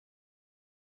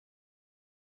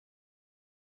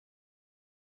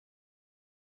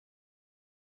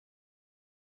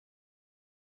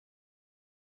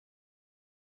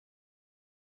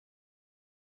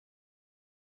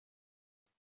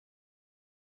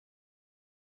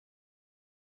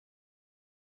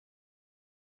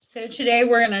So today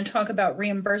we're going to talk about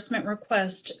reimbursement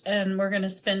request, and we're going to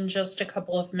spend just a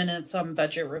couple of minutes on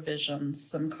budget revisions,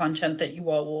 some content that you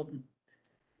all will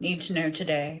need to know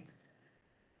today.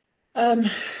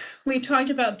 We talked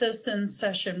about this in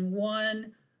session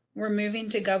 1. We're moving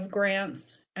to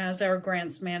GovGrants as our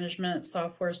grants management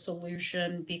software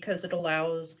solution because it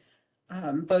allows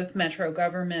both Metro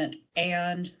government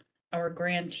and our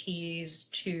grantees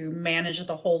to manage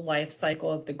the whole life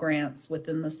cycle of the grants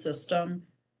within the system.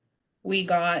 We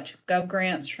got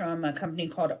GovGrants from a company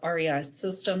called REI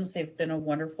Systems. They've been a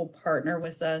wonderful partner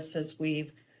with us as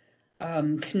we've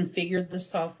configured the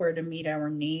software to meet our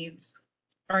needs.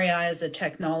 REI is a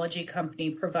technology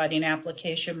company providing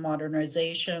application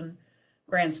modernization,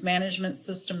 grants management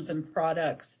systems and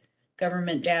products,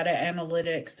 government data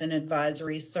analytics, and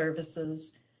advisory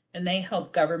services, and they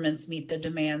help governments meet the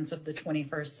demands of the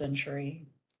 21st century.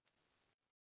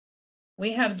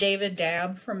 We have David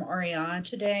Dabb from REI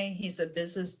today. He's a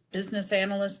business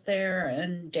analyst there,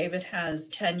 and David has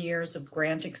 10 years of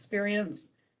grant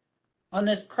experience. On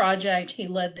this project, he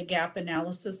led the gap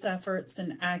analysis efforts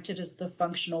and acted as the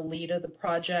functional lead of the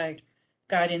project,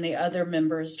 guiding the other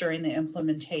members during the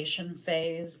implementation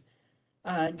phase.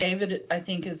 David, I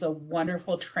think, is a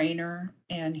wonderful trainer,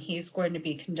 and he's going to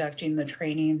be conducting the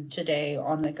training today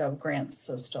on the GovGrants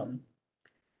system.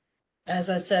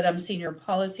 As I said, I'm Senior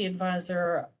Policy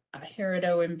Advisor here at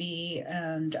OMB,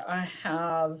 and I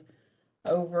have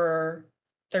over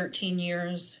 13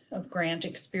 years of grant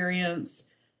experience,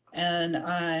 and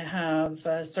I have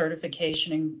a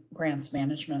certification in grants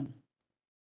management.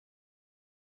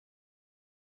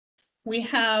 We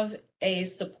have a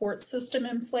support system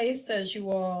in place as you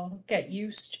all get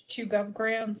used to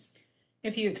GovGrants.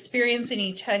 If you experience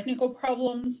any technical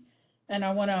problems, and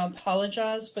I want to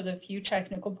apologize for the few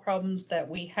technical problems that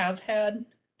we have had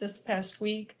this past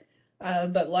week,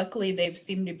 but luckily they've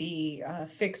seemed to be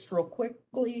fixed real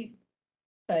quickly.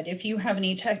 But if you have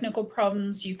any technical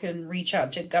problems, you can reach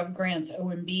out to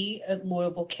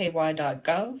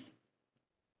govgrants@louisvilleky.gov.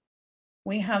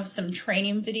 We have some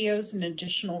training videos and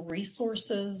additional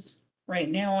resources right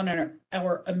now on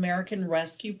our American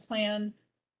Rescue Plan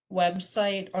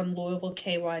website on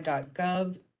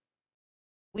louisvilleky.gov.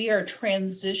 We are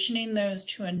transitioning those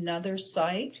to another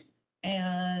site,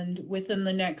 and within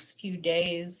the next few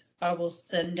days, I will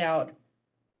send out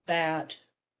that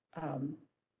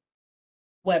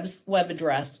web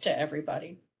address to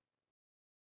everybody.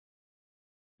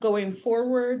 Going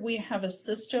forward, we have a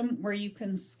system where you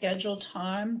can schedule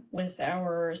time with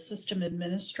our system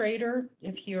administrator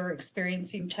if you're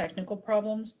experiencing technical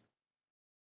problems.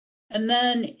 And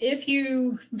then if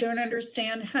you don't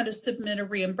understand how to submit a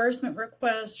reimbursement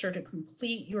request or to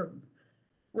complete your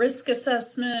risk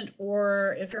assessment,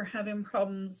 or if you're having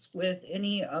problems with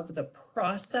any of the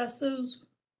processes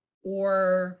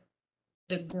or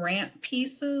the grant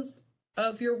pieces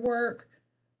of your work,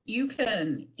 you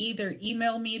can either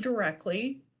email me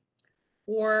directly,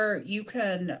 or you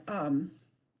can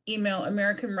email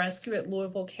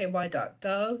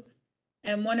americanrescue@louisvilleky.gov.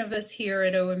 And one of us here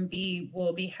at OMB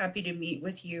will be happy to meet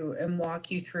with you and walk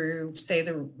you through, say,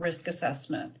 the risk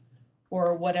assessment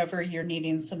or whatever you're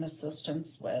needing some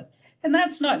assistance with. And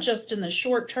that's not just in the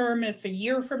short term. If a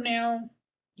year from now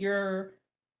you're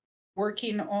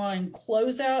working on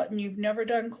closeout and you've never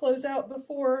done closeout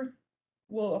before,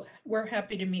 we're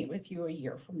happy to meet with you a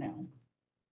year from now.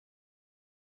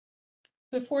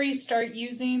 Before you start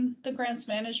using the grants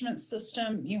management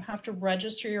system, you have to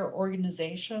register your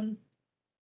organization.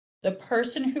 The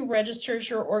person who registers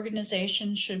your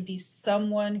organization should be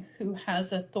someone who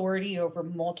has authority over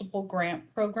multiple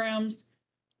grant programs,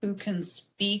 who can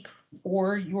speak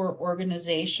for your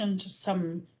organization to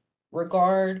some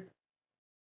regard.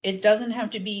 It doesn't have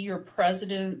to be your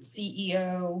president,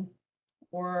 CEO,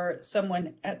 or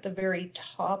someone at the very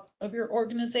top of your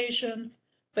organization,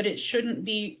 but it shouldn't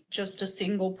be just a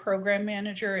single program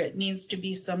manager. It needs to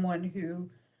be someone who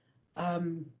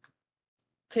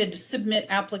could submit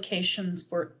applications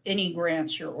for any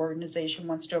grants your organization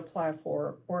wants to apply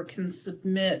for, or can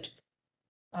submit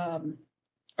a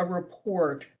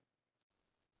report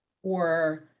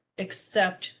or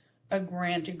accept a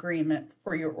grant agreement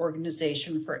for your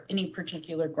organization for any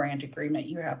particular grant agreement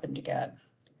you happen to get.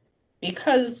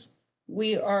 Because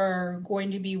we are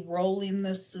going to be rolling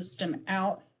this system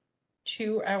out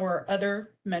to our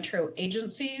other Metro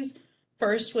agencies,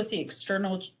 first with the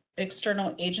external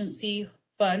agency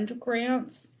fund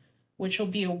grants, which will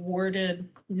be awarded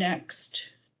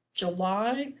next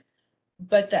July,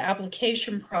 but the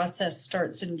application process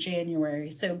starts in January.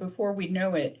 So before we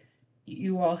know it,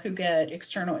 you all who get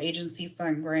external agency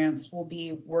fund grants will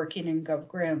be working in Gov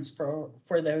Grants for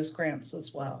those grants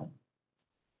as well.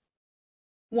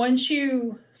 Once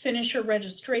you finish your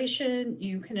registration,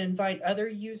 you can invite other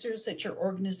users at your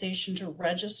organization to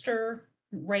register.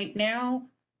 Right now,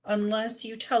 unless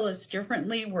you tell us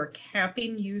differently, we're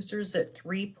capping users at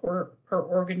 3 per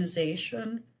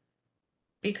organization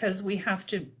because we have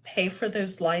to pay for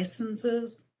those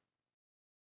licenses.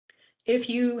 If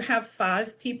you have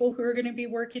 5 people who are going to be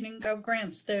working in Gov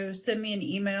Grants, though, send me an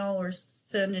email or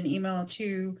send an email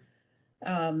to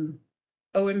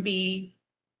OMB,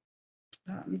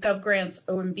 GovGrants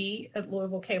OMB at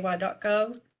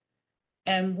louisvilleky.gov,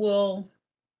 and we'll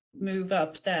move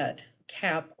up that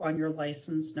cap on your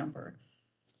license number.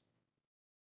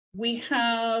 We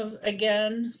have,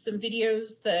 again, some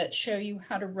videos that show you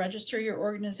how to register your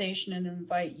organization and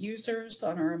invite users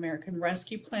on our American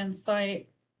Rescue Plan site.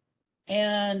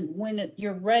 And when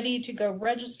you're ready to go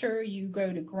register, you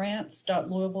go to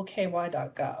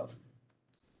grants.louisvilleky.gov.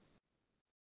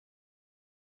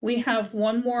 We have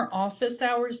one more office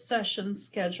hours session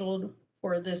scheduled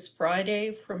for this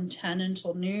Friday from 10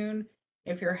 until noon.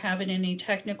 If you're having any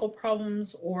technical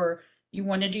problems or you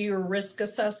want to do your risk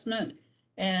assessment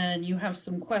and you have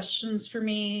some questions for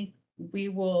me, we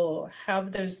will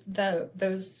have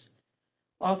those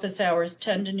office hours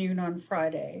 10 to noon on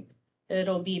Friday.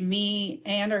 It'll be me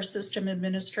and our system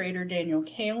administrator, Daniel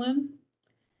Kalin.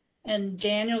 And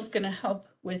Daniel's going to help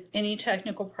with any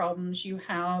technical problems you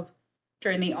have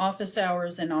during the office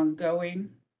hours and ongoing.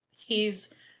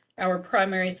 He's our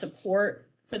primary support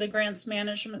for the grants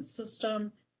management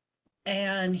system,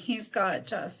 and he's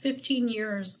got 15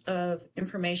 years of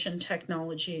information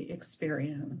technology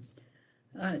experience.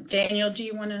 Daniel, do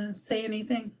you want to say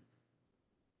anything?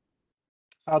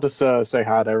 I'll just say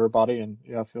hi to everybody, and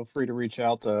yeah, feel free to reach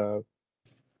out to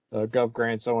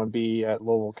GovGrantsOMB at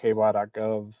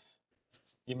louisvilleky.gov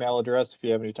email address if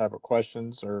you have any type of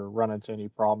questions or run into any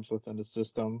problems within the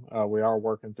system. We are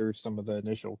working through some of the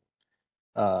initial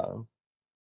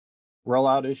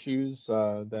rollout issues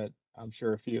that I'm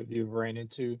sure a few of you have ran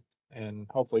into, and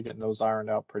hopefully getting those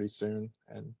ironed out pretty soon.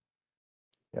 And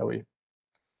yeah,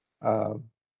 I'll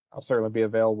certainly be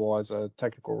available as a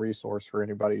technical resource for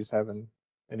anybody who's having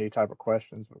any type of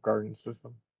questions regarding the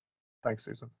system. Thanks,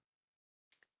 Susan.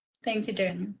 Thank you,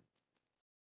 Daniel.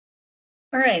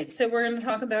 All right, so we're going to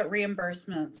talk about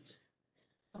reimbursements.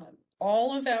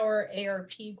 All of our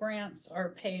ARP grants are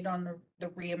paid on the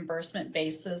reimbursement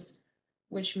basis,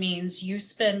 which means you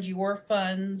spend your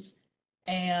funds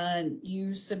and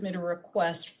you submit a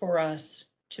request for us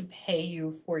to pay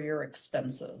you for your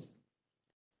expenses.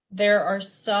 There are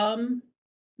some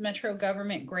Metro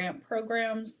government grant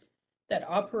programs that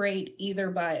operate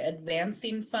either by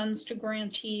advancing funds to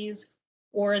grantees,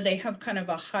 or they have kind of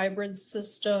a hybrid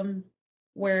system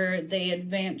where they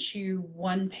advance you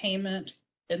one payment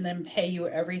and then pay you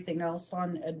everything else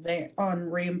on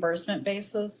reimbursement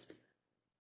basis.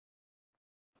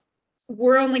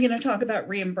 We're only going to talk about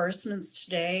reimbursements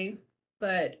today,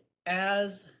 but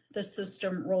as the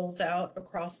system rolls out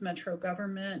across Metro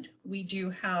government, we do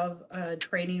have a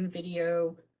training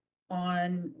video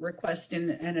on requesting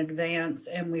an advance,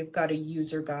 and we've got a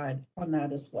user guide on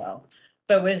that as well.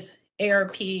 But with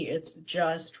ARP, it's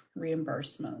just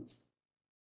reimbursements.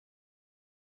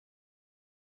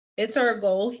 It's our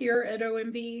goal here at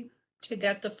OMB to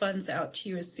get the funds out to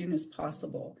you as soon as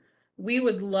possible. We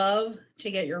would love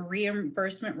to get your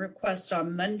reimbursement request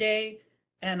on Monday,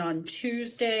 and on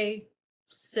Tuesday,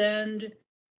 send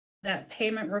that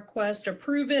payment request,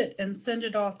 approve it, and send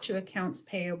it off to accounts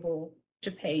payable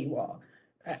to pay you all.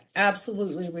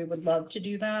 Absolutely, we would love to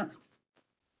do that.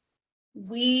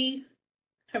 We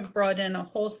have brought in a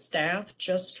whole staff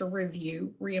just to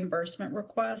review reimbursement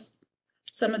requests.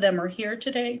 Some of them are here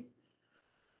today,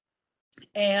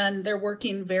 and they're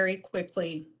working very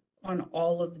quickly on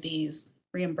all of these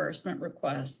reimbursement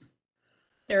requests.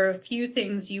 There are a few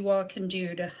things you all can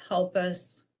do to help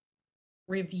us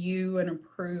review and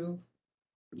approve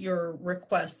your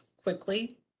requests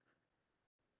quickly.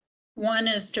 One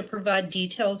is to provide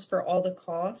details for all the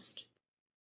cost.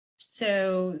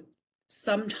 So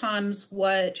sometimes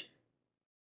what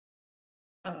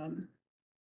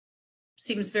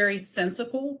seems very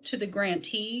sensible to the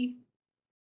grantee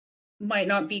might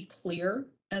not be clear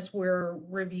as we're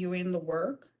reviewing the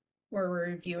work, we're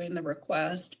reviewing the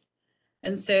request.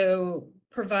 And so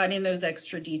providing those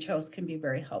extra details can be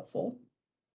very helpful.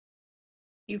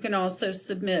 You can also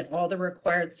submit all the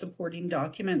required supporting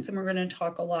documents, and we're going to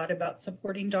talk a lot about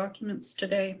supporting documents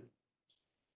today.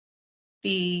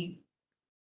 It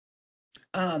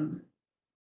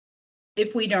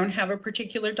if we don't have a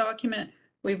particular document,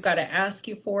 we've got to ask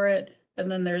you for it, and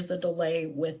then there's a delay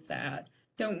with that.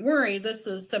 Don't worry, this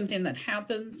is something that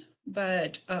happens,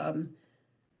 but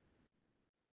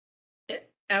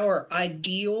our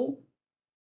ideal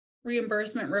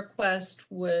reimbursement request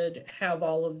would have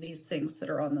all of these things that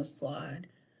are on the slide.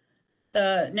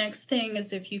 The next thing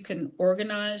is if you can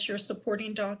organize your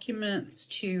supporting documents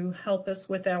to help us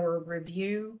with our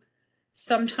review.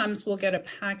 Sometimes we'll get a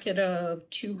packet of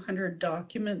 200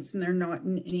 documents and they're not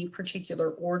in any particular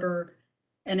order,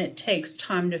 and it takes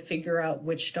time to figure out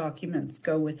which documents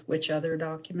go with which other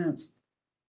documents.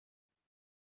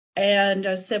 And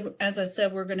as I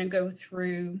said, we're going to go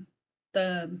through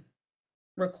the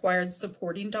required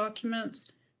supporting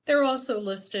documents. They're also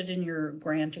listed in your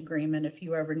grant agreement if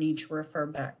you ever need to refer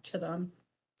back to them.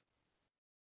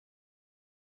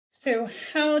 So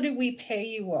how do we pay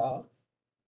you all?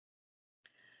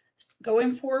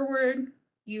 Going forward,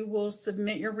 you will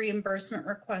submit your reimbursement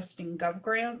request in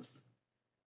GovGrants.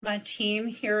 My team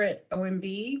here at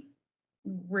OMB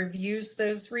reviews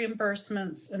those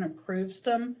reimbursements and approves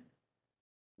them.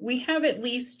 We have at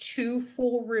least 2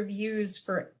 full reviews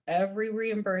for every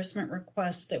reimbursement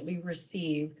request that we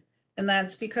receive, and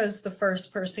that's because the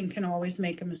first person can always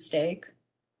make a mistake.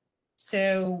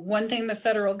 So one thing the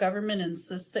federal government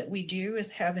insists that we do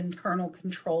is have internal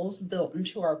controls built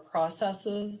into our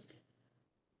processes.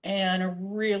 And a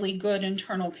really good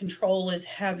internal control is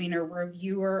having a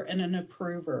reviewer and an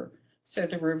approver. So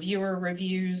the reviewer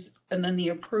reviews and then the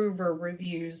approver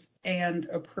reviews and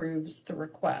approves the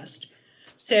request.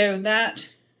 So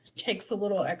that takes a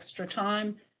little extra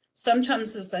time.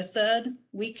 Sometimes, as I said,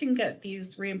 we can get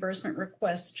these reimbursement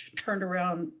requests turned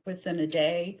around within a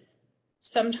day.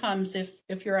 Sometimes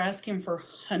if you're asking for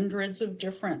hundreds of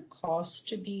different costs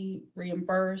to be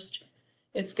reimbursed,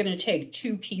 it's going to take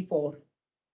 2 people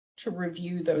to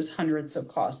review those hundreds of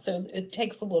costs. So it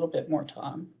takes a little bit more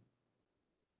time.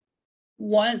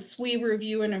 Once we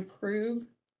review and approve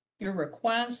your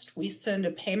request, we send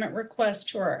a payment request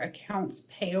to our accounts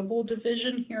payable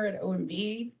division here at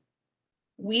OMB.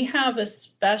 We have a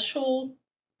special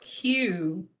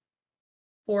queue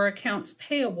for accounts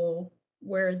payable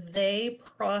where they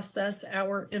process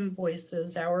our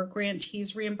invoices, our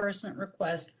grantees reimbursement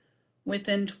request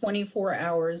within 24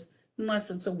 hours,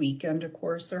 unless it's a weekend, of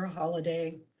course, or a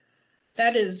holiday.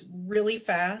 That is really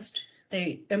fast.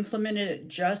 They implemented it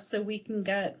just so we can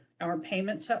get our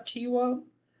payments up to you all.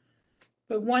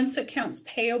 But once accounts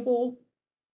payable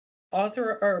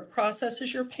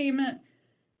processes your payment,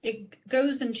 it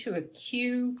goes into a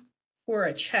queue for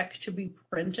a check to be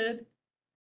printed.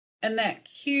 And that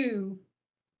queue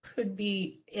could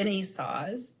be any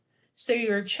size. So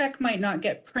your check might not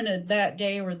get printed that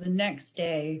day or the next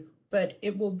day, but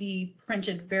it will be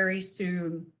printed very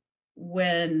soon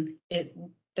when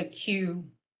the queue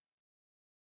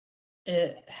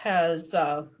it has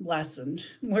lessened,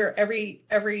 where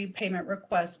every payment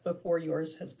request before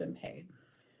yours has been paid.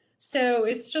 So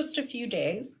it's just a few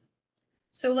days.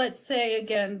 So let's say,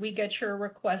 again, we get your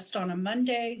request on a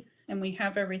Monday and we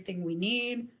have everything we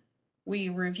need. We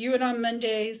review it on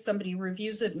Monday, somebody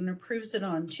reviews it and approves it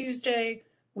on Tuesday.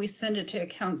 We send it to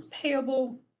accounts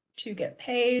payable to get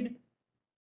paid,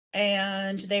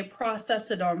 and they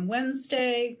process it on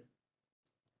Wednesday.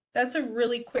 That's a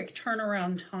really quick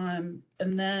turnaround time,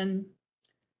 and then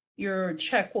your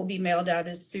check will be mailed out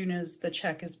as soon as the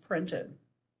check is printed.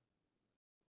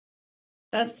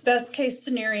 That's best case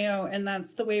scenario, and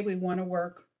that's the way we want to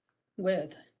work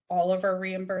with all of our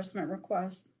reimbursement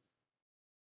requests.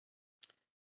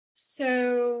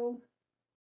 So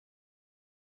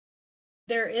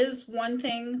there is one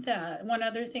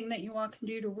other thing that you all can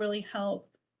do to really help.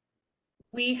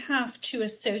 We have to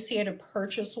associate a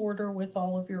purchase order with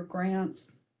all of your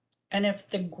grants. And if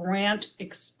the grant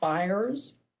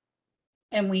expires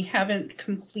and we haven't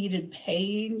completed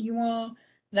paying you all,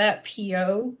 that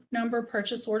PO number,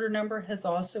 purchase order number, has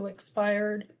also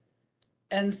expired.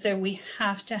 And so we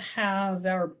have to have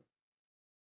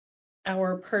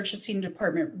our purchasing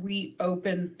department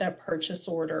reopen that purchase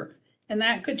order. And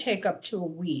that could take up to a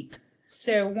week.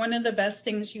 So one of the best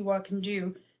things you all can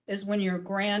do is when your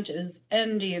grant is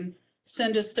ending,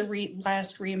 send us the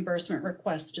last reimbursement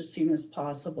request as soon as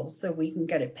possible so we can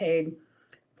get it paid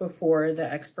before the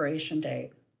expiration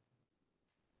date.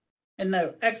 And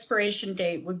the expiration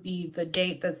date would be the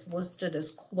date that's listed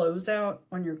as closeout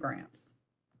on your grants.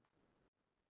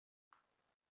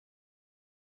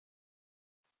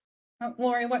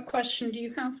 Lori, what question do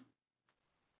you have?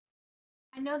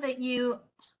 I know that you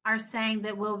are saying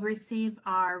that we'll receive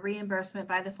our reimbursement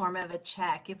by the form of a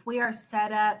check. If we are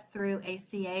set up through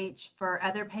ACH for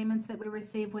other payments that we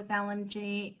receive with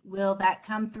LMG, will that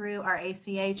come through our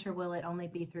ACH or will it only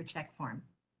be through check form?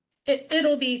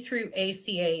 It'll be through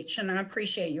ACH, and I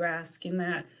appreciate you asking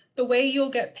that. The way you'll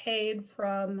get paid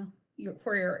for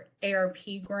your ARP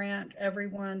grant,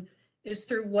 everyone, is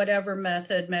through whatever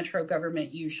method Metro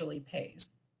government usually pays.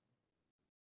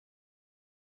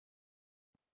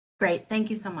 Great, thank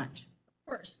you so much. Of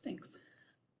course, thanks.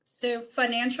 So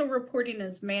financial reporting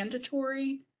is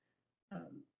mandatory.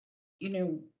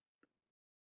 You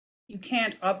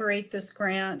can't operate this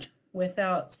grant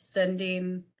without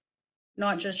sending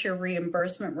not just your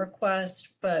reimbursement request,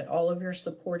 but all of your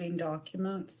supporting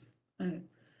documents.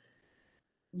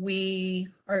 We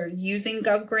are using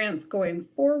GovGrants going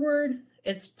forward.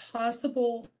 It's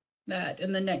possible that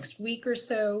in the next week or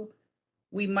so,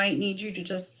 we might need you to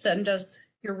just send us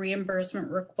your reimbursement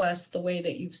request the way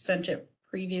that you've sent it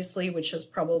previously, which is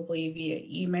probably via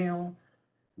email.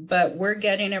 But we're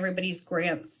getting everybody's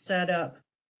grants set up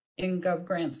in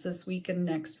GovGrants this week and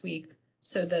next week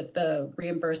so that the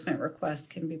reimbursement request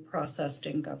can be processed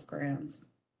in GovGrants.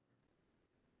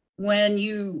 When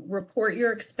you report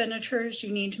your expenditures,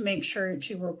 you need to make sure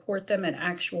to report them at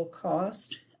actual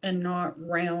cost and not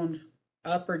round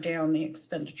up or down the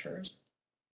expenditures.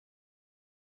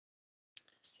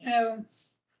 So,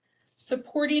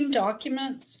 supporting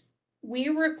documents, we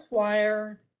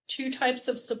require 2 types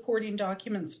of supporting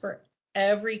documents for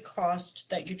every cost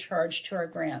that you charge to our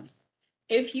grants.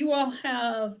 If you all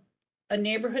have a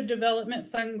neighborhood development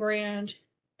fund grant,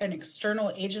 an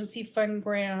external agency fund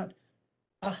grant,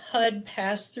 a HUD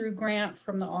pass-through grant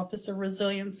from the Office of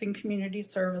Resilience and Community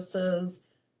Services,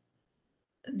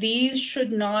 these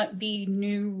should not be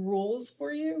new rules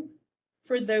for you.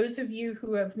 For those of you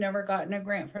who have never gotten a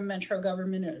grant from Metro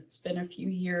government, it's been a few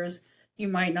years, you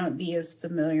might not be as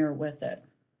familiar with it.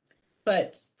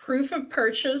 But proof of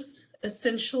purchase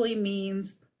essentially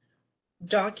means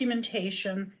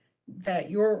documentation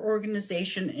that your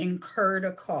organization incurred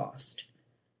a cost.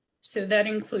 So that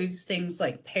includes things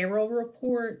like payroll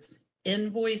reports,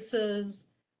 invoices,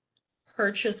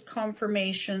 purchase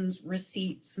confirmations,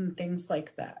 receipts, and things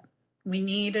like that. We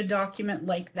need a document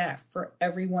like that for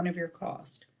every one of your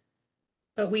costs.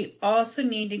 But we also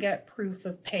need to get proof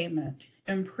of payment.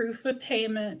 And proof of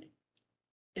payment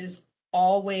is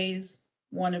always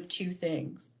one of 2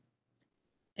 things.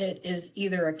 It is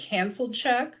either a canceled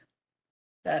check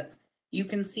that you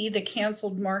can see the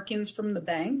canceled markings from the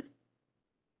bank,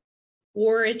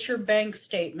 or it's your bank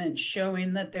statement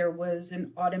showing that there was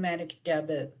an automatic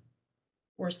debit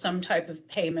or some type of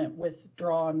payment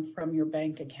withdrawn from your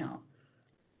bank account.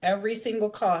 Every single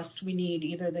cost, we need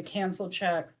either the canceled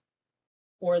check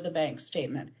or the bank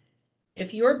statement.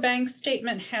 If your bank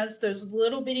statement has those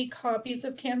little bitty copies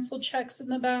of canceled checks in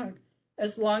the back,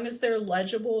 as long as they're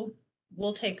legible,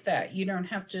 we'll take that. You don't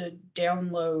have to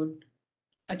download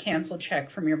a canceled check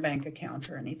from your bank account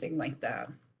or anything like that.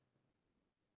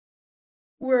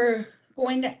 We're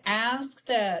going to ask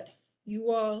that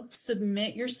you all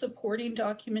submit your supporting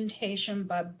documentation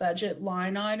by budget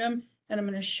line item, and I'm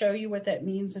going to show you what that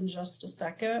means in just a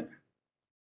second.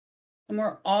 And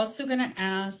we're also going to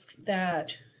ask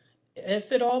that,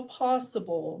 if at all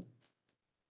possible,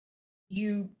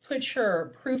 you put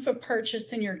your proof of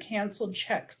purchase and your canceled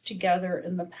checks together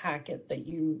in the packet that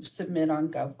you submit on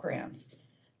GovGrants.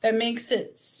 That makes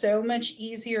it so much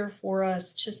easier for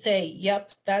us to say,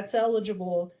 yep, that's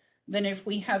eligible, than if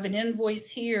we have an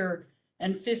invoice here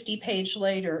and 50 pages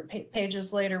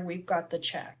later, we've got the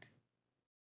check.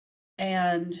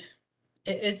 And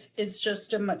it's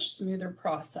just a much smoother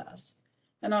process.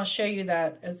 And I'll show you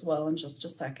that as well in just a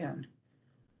second.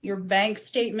 Your bank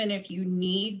statement, if you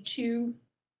need to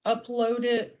upload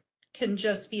it, can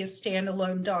just be a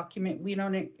standalone document. We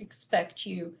don't expect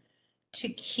you to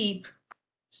keep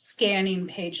scanning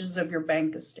pages of your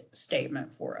bank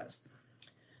statement for us.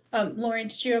 Lori,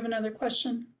 did you have another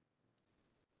question?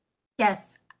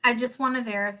 Yes, I just want to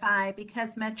verify,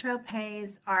 because Metro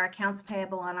pays our accounts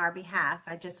payable on our behalf,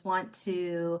 I just want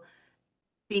to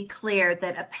be clear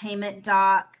that a payment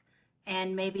doc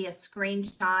and maybe a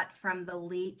screenshot from the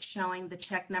leak showing the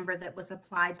check number that was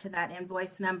applied to that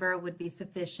invoice number would be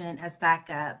sufficient as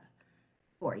backup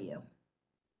for you.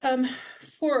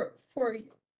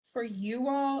 For you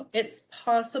all, it's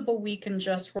possible we can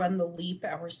just run the leap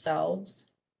ourselves,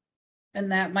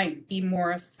 and that might be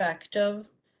more effective.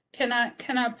 Can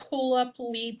I pull up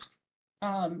Leap,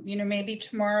 maybe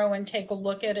tomorrow and take a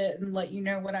look at it and let you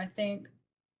know what I think?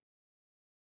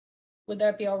 Would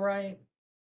that be all right?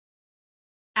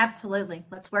 Absolutely.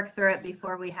 Let's work through it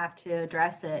before we have to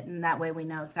address it, and that way we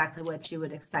know exactly what you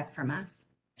would expect from us.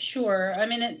 Sure. I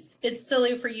mean, it's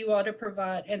silly for you all to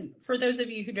provide, and for those of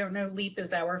you who don't know, LEAP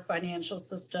is our financial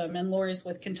system, and Lori's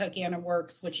with Kentuckiana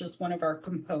Works, which is one of our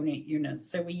component units.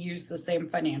 So we use the same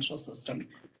financial system.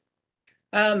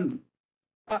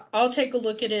 I'll take a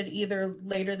look at it either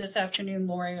later this afternoon,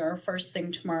 Lori, or first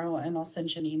thing tomorrow, and I'll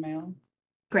send you an email.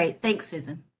 Great. Thanks,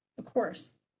 Susan. Of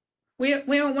course. We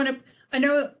don't want to, I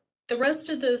know the rest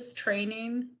of this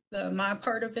training, my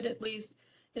part of it at least,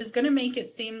 is going to make it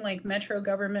seem like Metro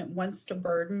government wants to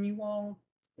burden you all.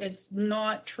 It's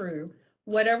not true.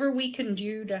 Whatever we can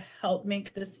do to help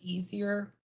make this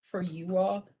easier for you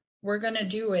all, we're going to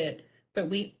do it. But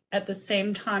we, at the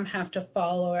same time, have to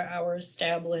follow our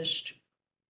established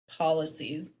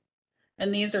policies.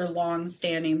 And these are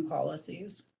long-standing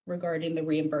policies regarding the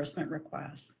reimbursement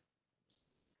request.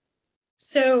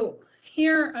 So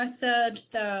here I said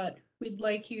that we'd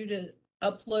like you to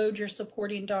upload your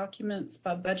supporting documents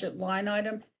by budget line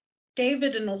item.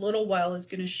 David in a little while is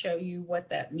going to show you what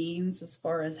that means as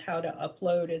far as how to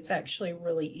upload. It's actually a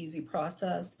really easy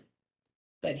process.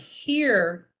 But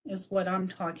here is what I'm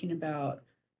talking about.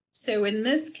 So in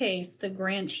this case, the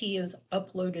grantee has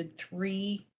uploaded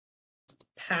 3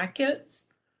 packets.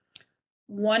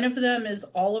 One of them is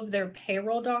all of their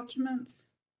payroll documents.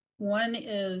 One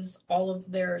is all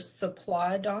of their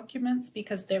supply documents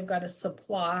because they've got a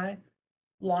supply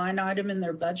line item in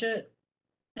their budget,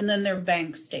 and then their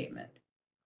bank statement.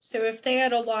 So if they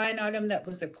had a line item that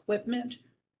was equipment,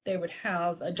 they would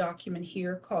have a document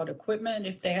here called equipment.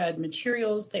 If they had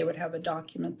materials, they would have a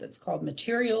document that's called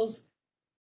materials.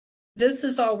 This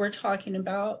is all we're talking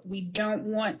about. We don't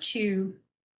want to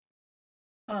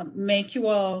make you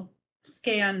all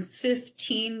scan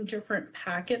 15 different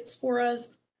packets for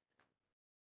us.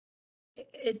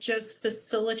 It just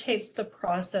facilitates the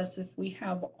process if we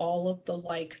have all of the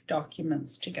like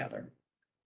documents together.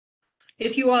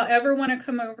 If you all ever want to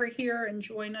come over here and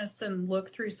join us and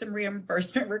look through some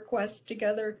reimbursement requests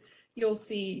together, you'll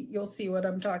see what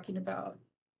I'm talking about.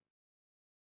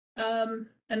 And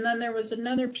then there was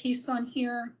another piece on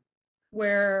here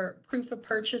where proof of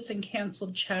purchase and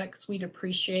canceled checks, we'd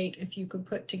appreciate if you could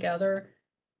put together.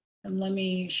 And let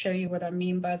me show you what I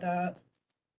mean by that.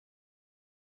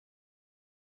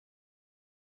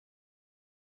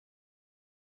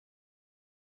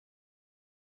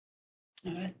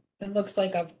 It looks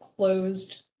like I've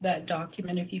closed that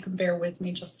document. If you can bear with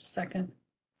me just a second.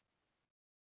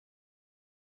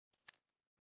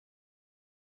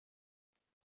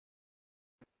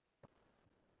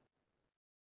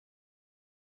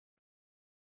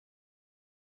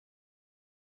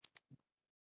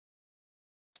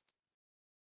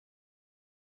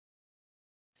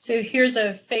 So here's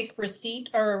a fake receipt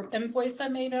or invoice I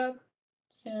made up.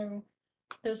 So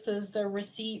this is a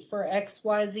receipt for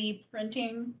XYZ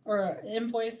printing, or an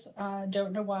invoice. I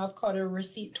don't know why I've called it a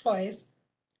receipt twice.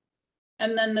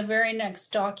 And then the very next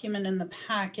document in the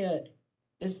packet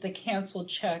is the canceled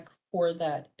check for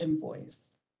that invoice.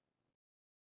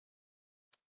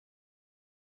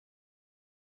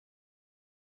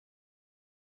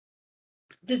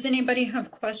 Does anybody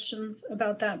have questions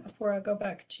about that before I go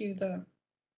back to the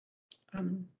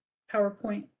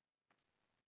PowerPoint?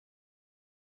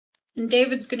 And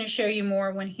David's going to show you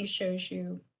more when he shows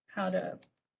you how to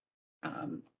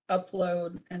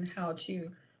upload and how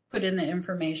to put in the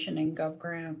information in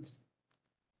GovGrants.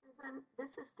 Susan,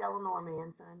 this is Delanor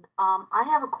Manson. I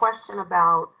have a question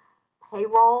about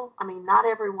payroll. I mean, not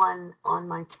everyone on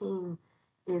my team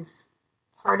is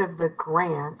part of the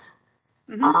grant.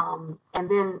 Mm-hmm. And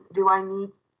then do I need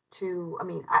to, I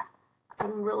mean,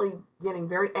 I'm really getting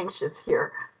very anxious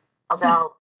here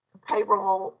about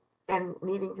payroll and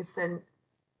needing to send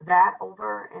that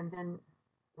over. And then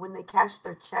when they cash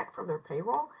their check from their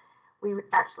payroll, we would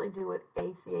actually do it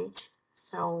ACH.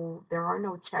 So there are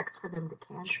no checks for them to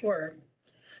cash.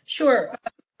 Sure.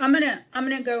 I'm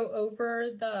gonna go over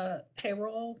the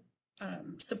payroll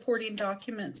supporting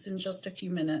documents in just a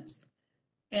few minutes.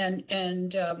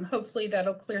 And hopefully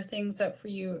that'll clear things up for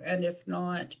you. And if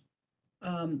not,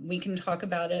 we can talk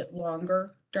about it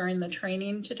longer during the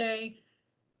training today.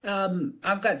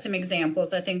 I've got some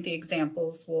examples. I think the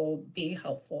examples will be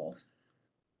helpful.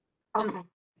 Okay. And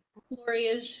Lori,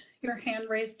 is your hand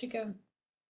raised to go?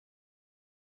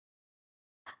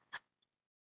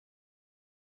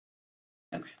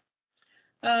 Okay.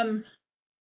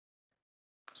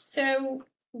 So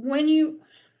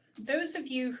those of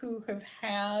you who have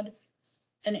had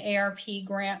an ARP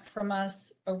grant from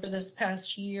us over this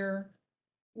past year,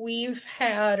 we've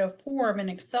had a form, an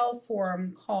Excel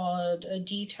form called a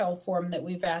detail form that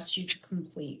we've asked you to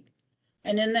complete.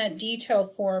 And in that detail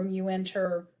form, you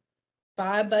enter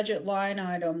by budget line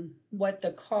item, what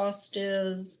the cost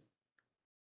is,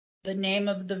 the name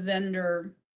of the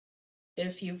vendor,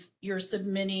 if you're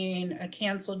submitting a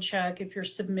canceled check, if you're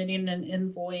submitting an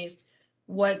invoice,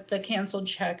 what the canceled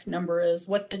check number is,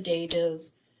 what the date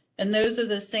is. And those are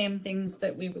the same things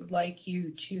that we would like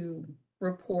you to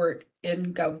report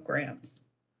in GovGrants.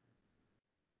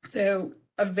 So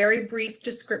a very brief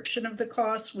description of the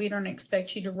cost. We don't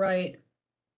expect you to write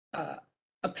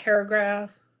a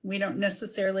paragraph. We don't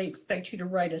necessarily expect you to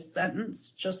write a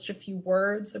sentence, just a few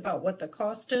words about what the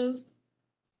cost is.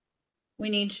 We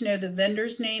need to know the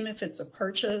vendor's name if it's a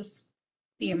purchase,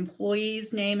 the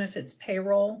employee's name if it's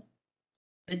payroll,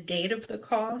 the date of the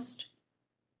cost,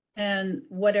 and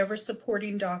whatever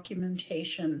supporting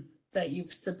documentation that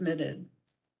you've submitted.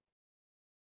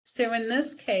 So in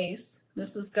this case,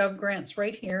 this is GovGrants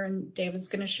right here, and David's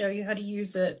going to show you how to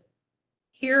use it.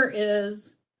 Here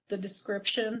is the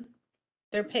description.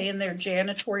 They're paying their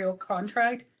janitorial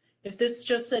contract. If this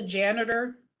just said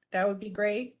janitor, that would be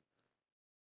great.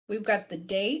 We've got the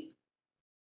date.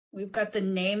 We've got the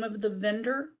name of the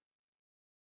vendor,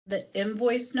 the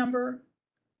invoice number,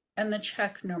 and the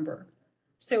check number.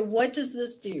 So what does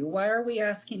this do? Why are we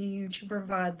asking you to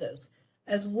provide this?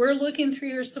 As we're looking through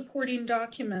your supporting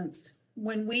documents,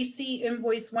 when we see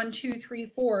invoice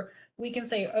 1234, we can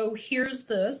say, oh, here's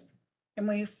this. And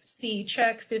we see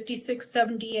check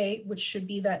 5678, which should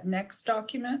be that next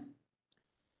document.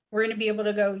 We're going to be able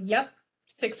to go, yep,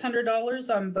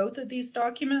 $600 on both of these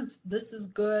documents. This is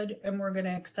good, and we're going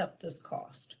to accept this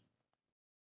cost.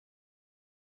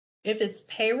 If it's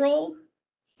payroll,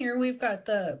 here we've got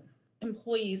the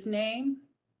employee's name.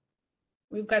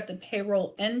 We've got the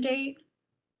payroll end date.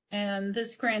 And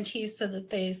this grantee said that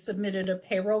they submitted a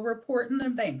payroll report in their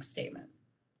bank statement.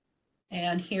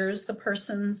 And here's the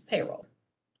person's payroll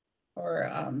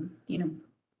or,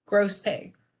 gross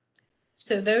pay.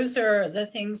 So those are the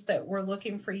things that we're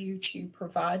looking for you to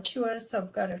provide to us.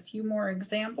 I've got a few more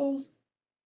examples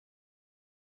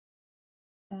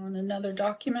on another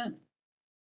document.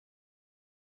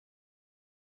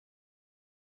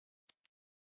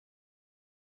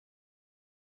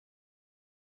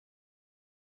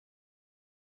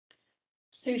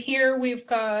 So here we've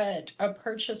got a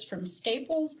purchase from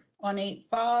Staples on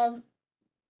 8/5.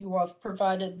 You have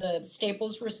provided the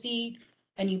Staples receipt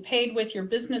and you paid with your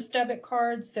business debit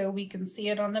card so we can see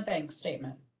it on the bank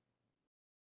statement.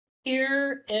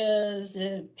 Here is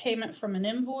a payment from an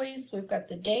invoice. We've got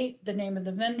the date, the name of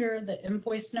the vendor, the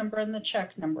invoice number, and the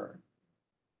check number.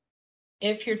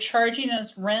 If you're charging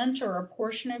us rent or a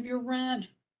portion of your rent,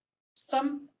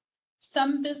 some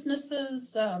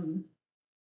businesses,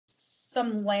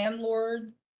 some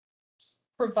landlords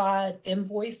provide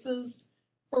invoices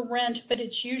for rent, but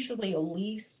it's usually a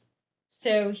lease.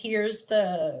 So here's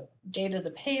the date of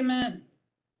the payment,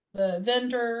 the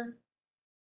vendor.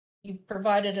 You've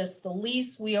provided us the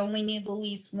lease. We only need the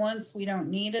lease once. We don't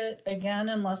need it again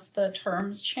unless the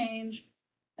terms change.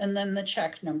 And then the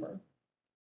check number.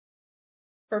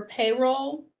 For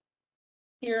payroll,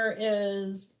 here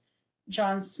is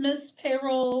John Smith's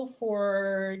payroll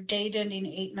for date ending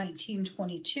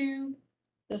 8/19/22.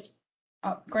 This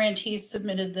grantee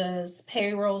submitted this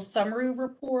payroll summary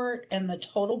report and the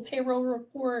total payroll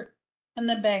report and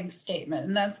the bank statement.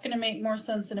 And that's going to make more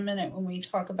sense in a minute when we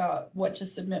talk about what to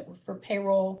submit for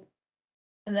payroll.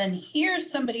 And then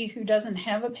here's somebody who doesn't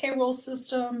have a payroll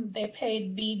system. They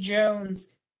paid B.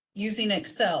 Jones using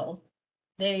Excel.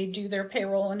 They do their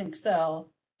payroll in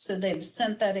Excel. So they've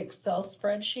sent that Excel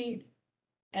spreadsheet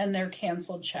and their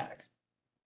canceled check.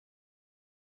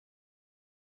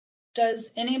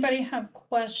 Does anybody have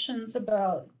questions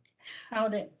about how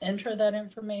to enter that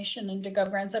information into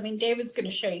GovGrants? I mean, David's going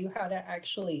to show you how to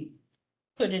actually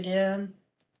put it in,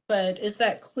 but is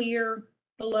that clear,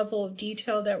 the level of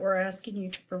detail that we're asking you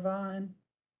to provide?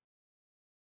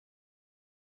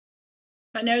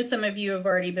 I know some of you have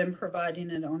already been providing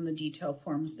it on the detail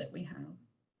forms that we have.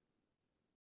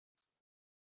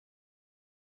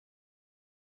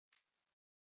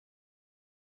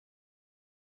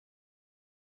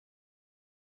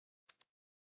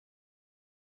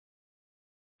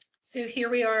 So here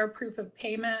we are, proof of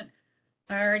payment.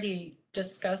 I already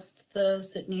discussed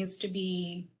this. It needs to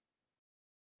be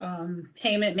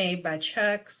payment made by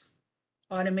checks,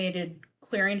 automated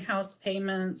clearinghouse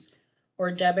payments,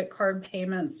 or debit card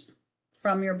payments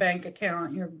from your bank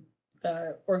account,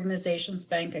 the organization's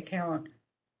bank account.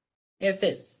 If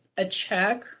it's a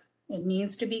check, it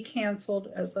needs to be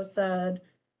canceled, as I said.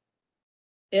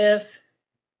 If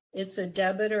it's a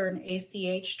debit or an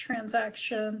ACH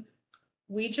transaction,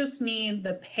 we just need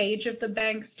the page of the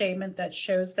bank statement that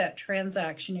shows that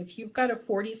transaction. If you've got a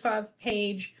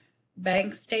 45-page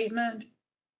bank statement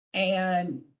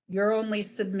and you're only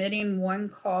submitting one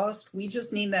cost, we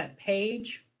just need that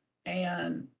page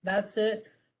and that's it.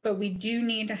 But we do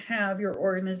need to have your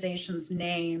organization's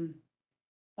name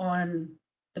on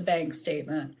the bank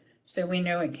statement so we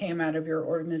know it came out of your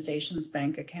organization's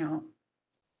bank account.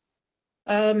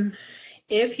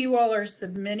 If you all are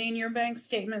submitting your bank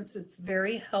statements, it's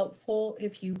very helpful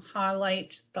if you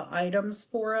highlight the items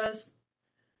for us.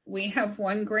 We have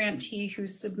one grantee who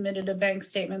submitted a bank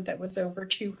statement that was over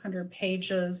 200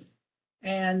 pages,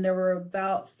 and there were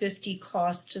about 50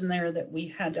 costs in there that we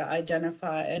had to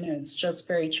identify, and it's just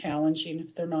very challenging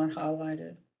if they're not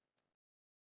highlighted.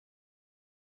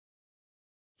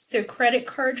 So credit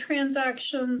card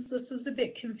transactions, this is a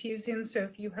bit confusing, so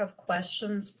if you have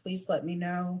questions, please let me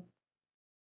know.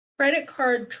 Credit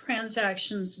card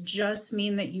transactions just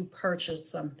mean that you purchase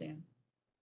something.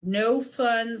 No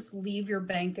funds leave your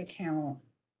bank account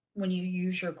when you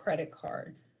use your credit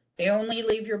card. They only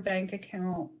leave your bank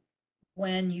account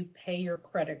when you pay your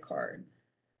credit card.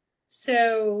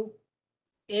 So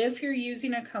if you're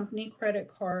using a company credit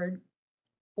card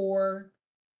for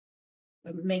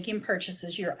making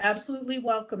purchases, you're absolutely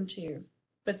welcome to,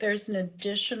 but there's an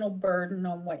additional burden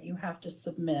on what you have to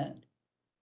submit.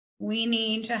 We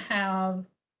need to have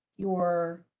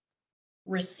your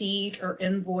receipt or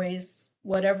invoice,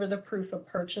 whatever the proof of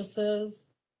purchase is.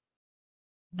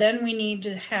 Then we need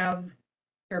to have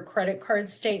your credit card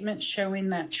statement showing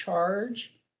that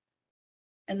charge.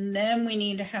 And then we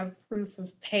need to have proof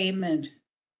of payment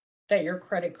that your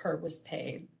credit card was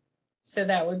paid. So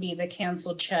that would be the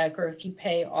canceled check, or if you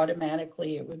pay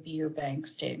automatically, it would be your bank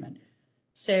statement.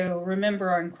 So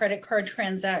remember, on credit card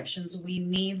transactions, we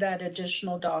need that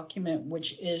additional document,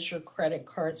 which is your credit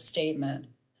card statement.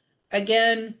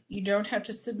 Again, you don't have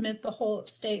to submit the whole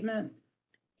statement.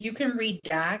 You can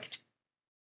redact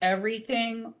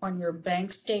everything on your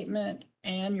bank statement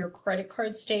and your credit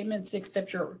card statements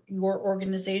except your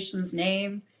organization's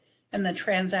name and the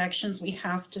transactions we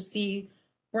have to see.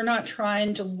 We're not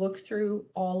trying to look through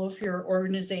all of your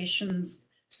organization's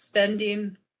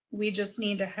spending. We just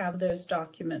need to have those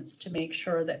documents to make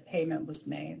sure that payment was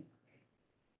made.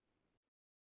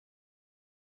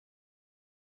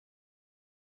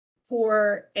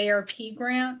 For ARP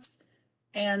grants,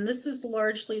 and this is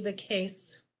largely the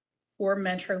case for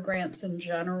Metro grants in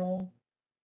general,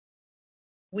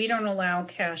 we don't allow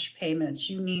cash payments.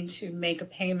 You need to make a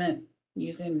payment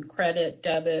using credit,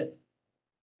 debit,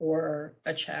 or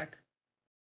a check.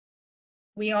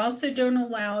 We also don't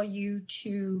allow you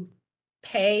to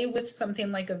pay with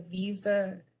something like a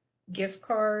Visa gift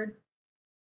card.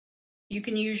 You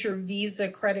can use your Visa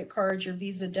credit card, your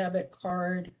Visa debit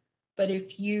card, but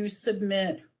if you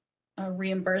submit a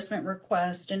reimbursement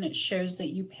request and it shows that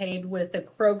you paid with a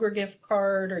Kroger gift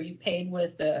card or you paid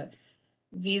with a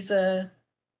Visa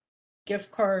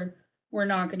gift card, we're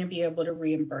not going to be able to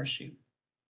reimburse you.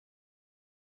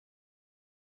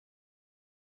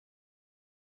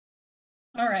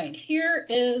 All right, here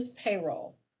is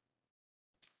payroll.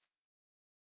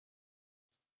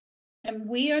 And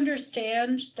we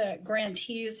understand that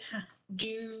grantees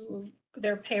do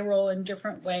their payroll in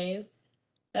different ways.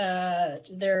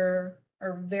 There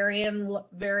are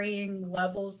varying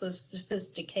levels of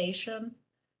sophistication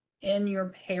in your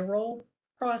payroll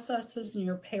processes and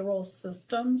your payroll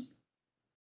systems.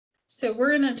 So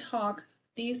we're going to talk,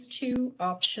 these two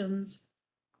options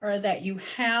are that you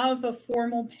have a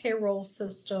formal payroll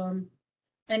system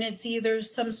and it's either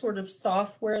some sort of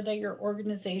software that your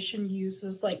organization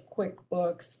uses like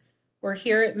QuickBooks, or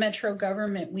here at Metro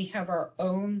Government, we have our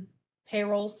own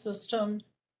payroll system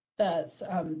that's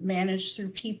managed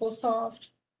through PeopleSoft.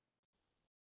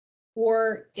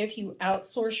 Or if you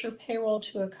outsource your payroll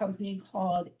to a company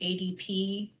called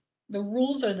ADP, the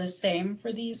rules are the same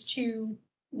for these two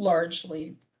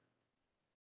largely.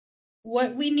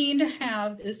 What we need to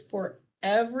have is for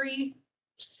every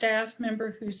staff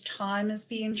member whose time is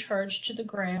being charged to the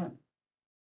grant,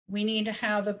 we need to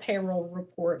have a payroll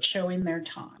report showing their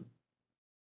time.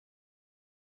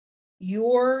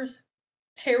 Your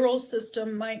payroll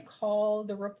system might call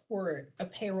the report a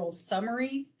payroll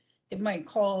summary. It might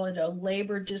call it a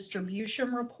labor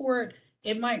distribution report.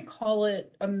 It might call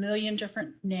it a million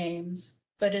different names,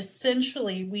 but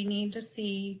essentially we need to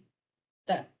see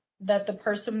that the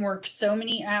person worked so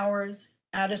many hours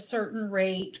at a certain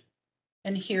rate,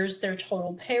 and here's their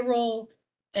total payroll,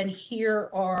 and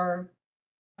here are,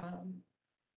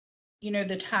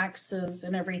 the taxes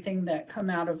and everything that come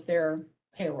out of their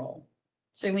payroll.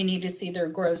 So we need to see their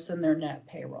gross and their net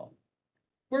payroll.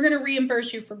 We're going to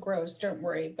reimburse you for gross, don't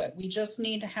worry, but we just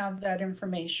need to have that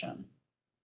information.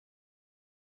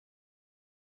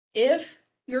 If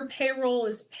your payroll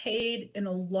is paid in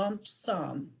a lump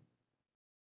sum,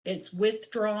 it's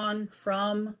withdrawn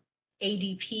from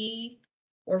ADP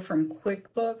or from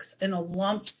QuickBooks in a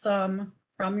lump sum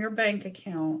from your bank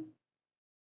account,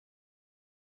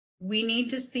 we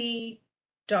need to see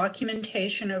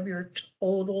documentation of your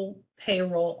total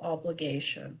payroll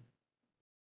obligation.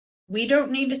 We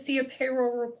don't need to see a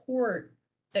payroll report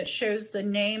that shows the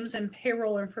names and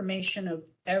payroll information of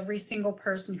every single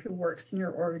person who works in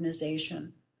your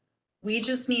organization. We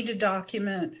just need a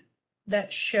document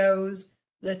that shows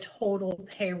the total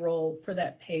payroll for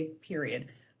that pay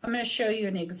period. I'm going to show you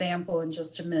an example in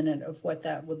just a minute of what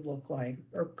that would look like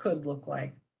or could look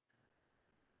like.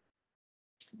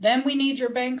 Then we need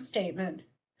your bank statement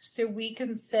so we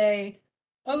can say,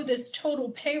 oh, this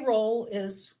total payroll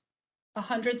is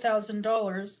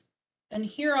 $100,000. And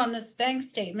here on this bank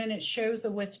statement, it shows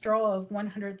a withdrawal of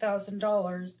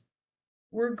 $100,000.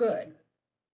 We're good.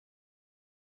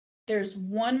 There's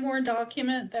one more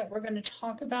document that we're going to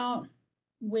talk about,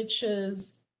 which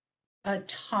is a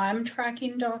time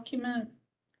tracking document.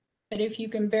 But if you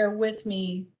can bear with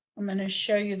me, I'm going to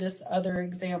show you this other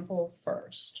example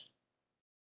first.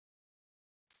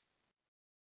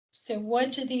 So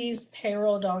what do these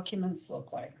payroll documents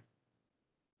look like?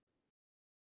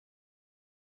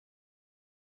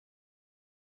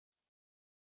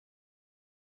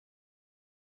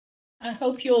 I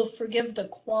hope you'll forgive the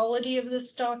quality of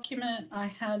this document. I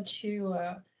had to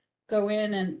go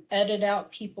in and edit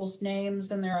out people's names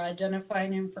and their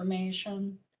identifying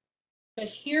information. But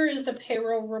here is a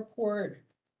payroll report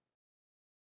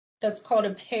that's called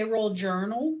a payroll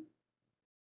journal.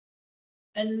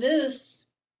 And this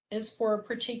is for a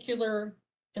particular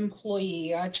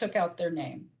employee. I took out their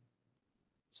name.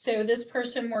 So this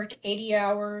person worked 80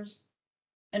 hours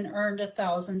and earned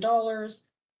 $1,000.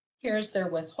 Here's their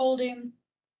withholding.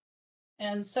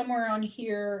 And somewhere on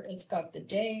here, it's got the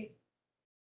date.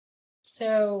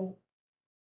 So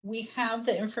we have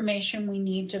the information we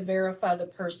need to verify the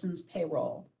person's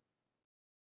payroll.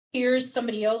 Here's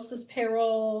somebody else's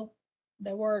payroll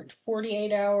that worked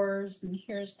 48 hours, and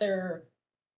here's their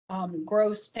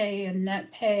gross pay and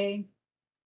net pay.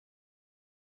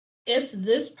 If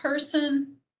this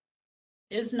person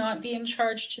is not being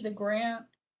charged to the grant,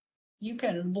 you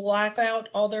can black out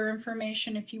all their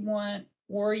information if you want,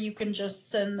 or you can just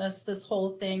send us this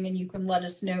whole thing and you can let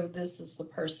us know this is the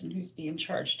person who's being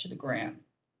charged to the grant.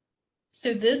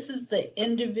 So this is the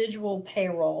individual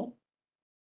payroll.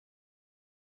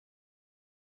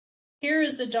 Here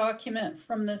is a document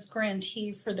from this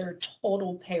grantee for their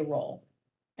total payroll.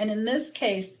 And in this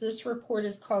case, this report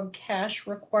is called Cash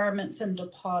Requirements and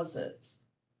Deposits.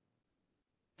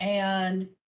 And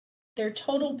their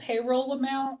total payroll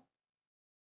amount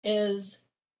is,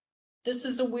 this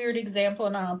is a weird example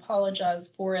and I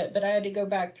apologize for it, but I had to go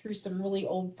back through some really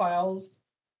old files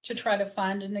to try to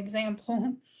find an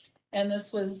example. And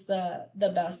this was the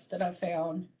best that I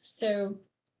found. So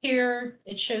here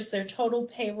it shows their total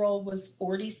payroll was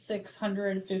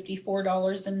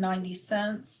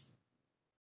 $4,654.90,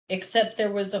 except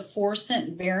there was a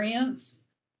 4-cent variance,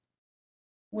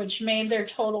 which made their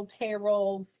total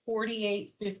payroll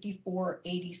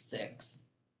 $48.54.86.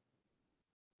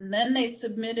 And then they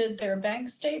submitted their bank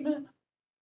statement.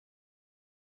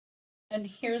 And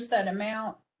here's that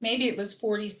amount. Maybe it was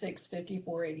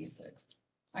 $46.54.86.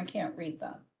 I can't read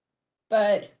that.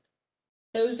 But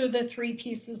those are the three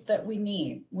pieces that we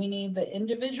need. We need the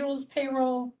individual's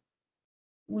payroll.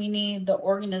 We need the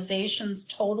organization's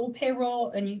total payroll.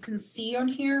 And you can see on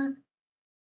here,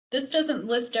 this doesn't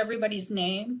list everybody's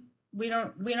name. We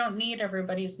don't need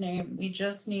everybody's name. We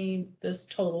just need this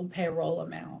total payroll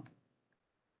amount.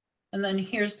 And then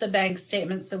here's the bank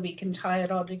statement so we can tie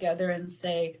it all together and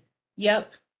say,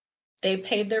 yep, they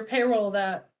paid their payroll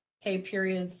that pay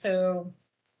period. So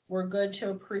we're good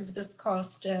to approve this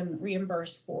cost and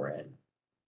reimburse for it.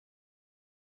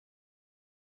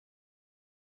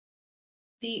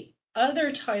 The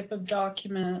other type of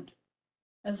document,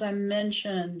 as I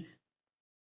mentioned,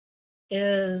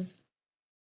 is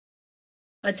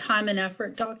a time and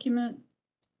effort document.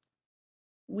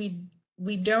 We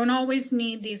don't always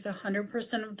need these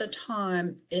 100% of the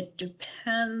time. It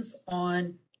depends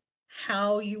on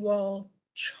how you all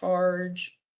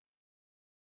charge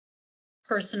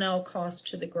personnel costs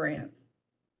to the grant.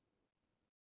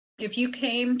 If you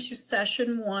came to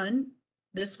session 1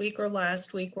 this week or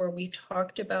last week where we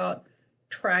talked about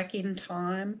tracking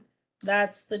time,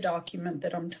 that's the document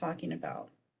that I'm talking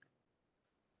about.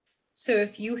 So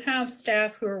if you have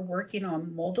staff who are working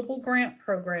on multiple grant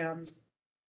programs,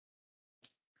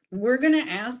 we're going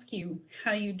to ask you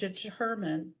how you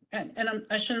determine, and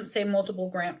I shouldn't say multiple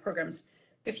grant programs.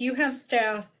 If you have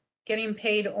staff getting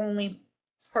paid only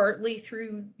partly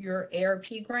through your ARP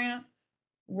grant,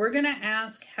 we're going to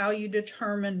ask how you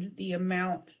determined the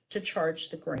amount to charge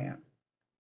the grant.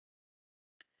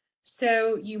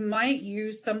 So you might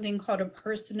use something called a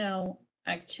personnel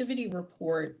activity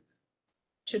report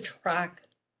to track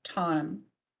time.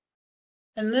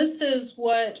 And this is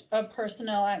what a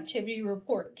personnel activity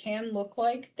report can look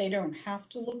like. They don't have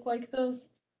to look like this,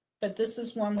 but this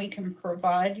is one we can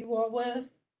provide you all with,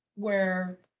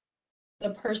 where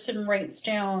the person writes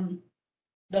down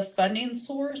the funding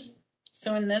source.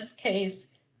 So in this case,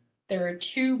 there are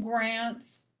 2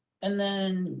 grants, and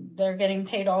then they're getting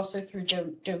paid also through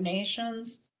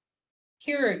donations.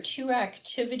 Here are 2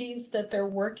 activities that they're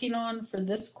working on for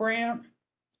this grant.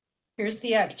 Here's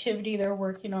the activity they're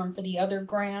working on for the other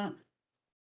grant.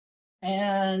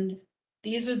 And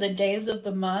these are the days of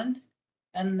the month.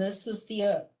 And this is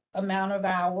the amount of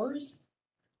hours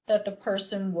that the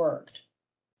person worked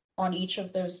on each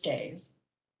of those days.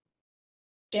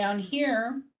 Down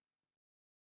here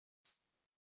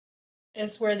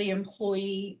is where the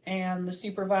employee and the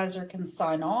supervisor can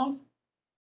sign off.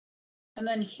 And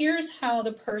then here's how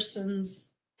the person's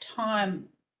time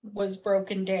was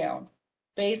broken down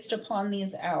based upon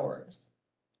these hours.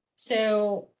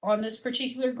 So on this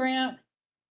particular grant,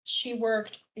 she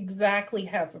worked exactly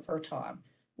half of her time,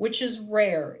 which is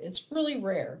rare. It's really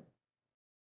rare.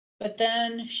 But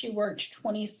then she worked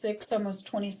 26,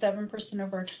 almost 27%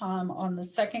 of her time on the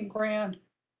second grant.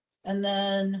 And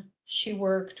then she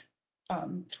worked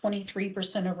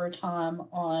 23% of her time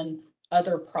on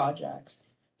other projects.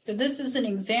 So this is an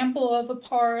example of a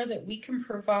PAR that we can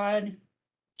provide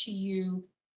to you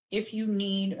if you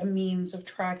need a means of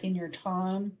tracking your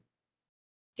time.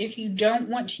 If you don't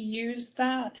want to use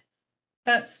that,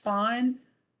 that's fine.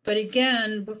 But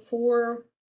again, before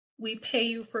we pay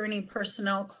you for any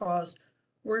personnel costs,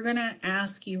 we're going to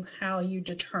ask you how you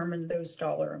determine those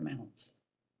dollar amounts.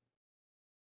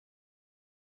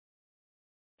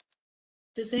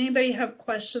 Does anybody have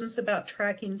questions about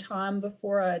tracking time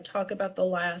before I talk about the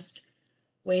last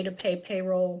way to pay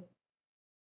payroll?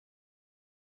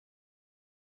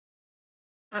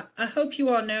 I hope you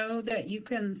all know that you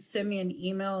can send me an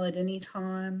email at any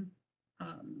time,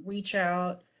 reach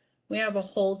out. We have a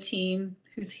whole team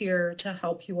who's here to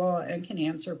help you all and can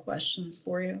answer questions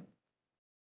for you.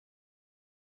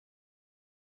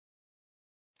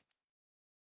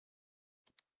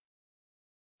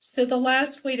 So the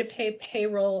last way to pay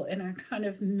payroll, and I kind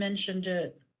of mentioned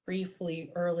it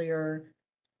briefly earlier,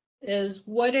 is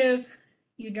what if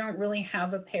you don't really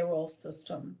have a payroll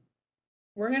system?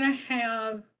 We're going to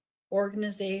have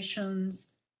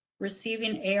organizations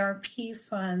receiving ARP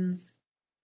funds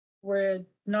where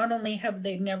not only have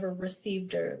they never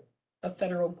received a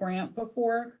federal grant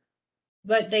before,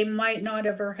 but they might not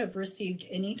ever have received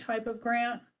any type of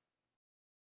grant.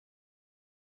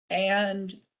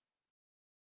 And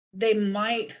they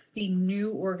might be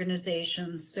new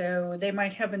organizations. So they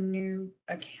might have a new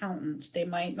accountant. They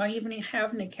might not even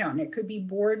have an accountant. It could be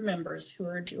board members who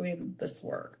are doing this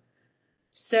work.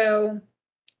 So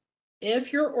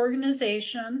if your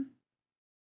organization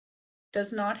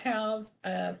does not have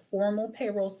a formal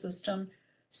payroll system,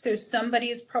 so somebody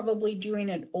is probably doing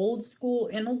it old school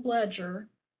in a ledger,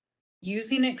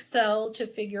 using Excel to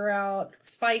figure out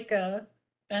FICA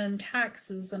and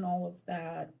taxes and all of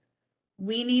that,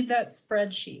 we need that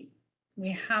spreadsheet.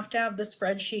 We have to have the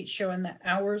spreadsheet showing the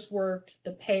hours worked,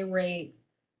 the pay rate,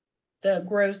 the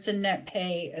gross and net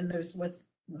pay, and those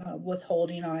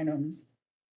withholding items.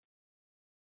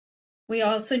 We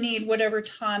also need whatever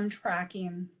time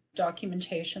tracking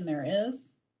documentation there is.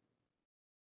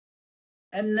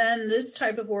 And then this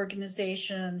type of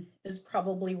organization is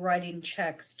probably writing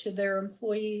checks to their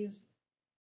employees.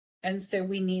 And so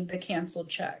we need the canceled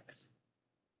checks.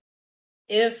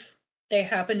 If they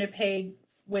happen to pay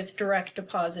with direct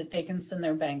deposit, they can send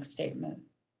their bank statement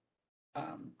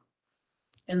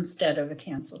instead of a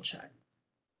canceled check.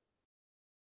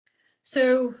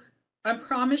 So I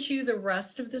promise you the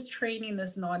rest of this training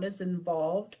is not as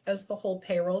involved as the whole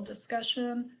payroll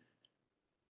discussion.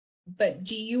 But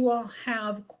do you all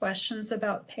have questions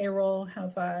about payroll?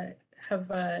 Have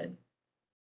I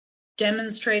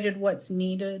demonstrated what's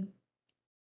needed?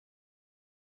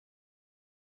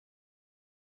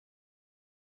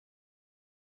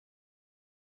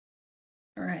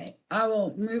 All right, I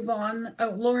will move on.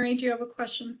 Oh, Lori, do you have a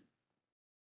question?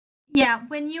 Yeah,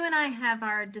 when you and I have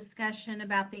our discussion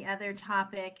about the other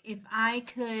topic, if I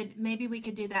could, maybe we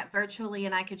could do that virtually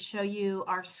and I could show you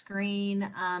our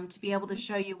screen to be able to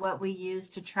show you what we use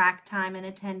to track time and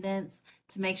attendance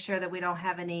to make sure that we don't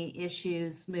have any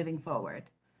issues moving forward.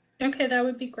 Okay, that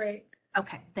would be great.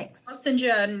 Okay, thanks. I'll send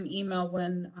you out an email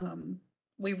when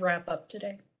we wrap up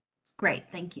today.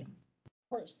 Great, thank you. Of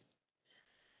course.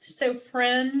 So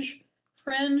fringe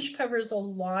covers a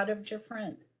lot of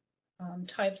different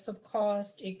types of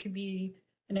cost. It could be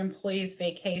an employee's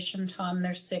vacation time,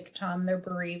 their sick time, their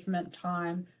bereavement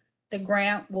time. The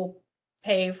grant will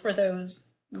pay for those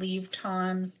leave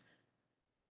times.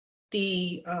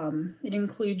 It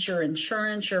includes your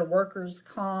insurance, your workers'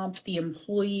 comp, the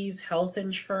employee's health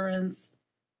insurance.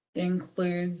 It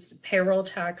includes payroll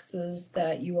taxes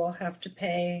that you all have to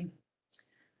pay.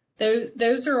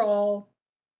 Those are all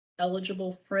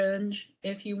eligible fringe.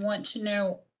 If you want to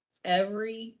know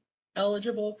every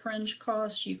eligible fringe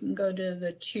cost, you can go to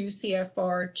the 2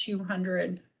 CFR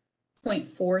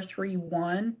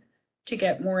 200.431 to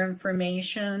get more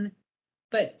information.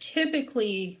 But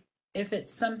typically, if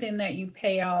it's something that you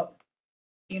pay out,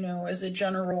 as a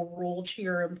general rule to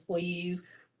your employees,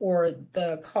 or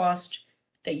the cost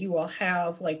that you will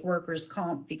have, like workers'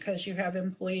 comp, because you have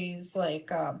employees,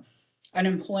 like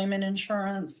unemployment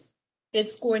insurance,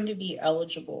 it's going to be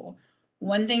eligible.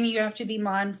 One thing you have to be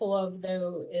mindful of,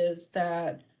 though, is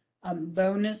that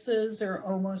bonuses are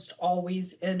almost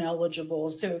always ineligible.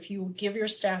 So if you give your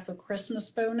staff a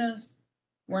Christmas bonus,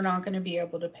 we're not going to be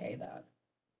able to pay that.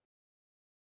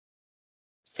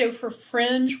 So for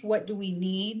fringe, what do we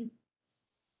need?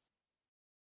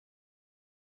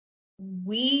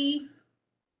 We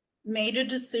made a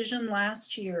decision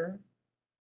last year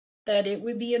that it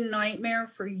would be a nightmare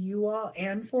for you all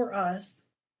and for us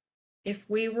if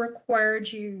we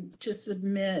required you to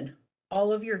submit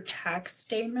all of your tax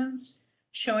statements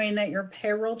showing that your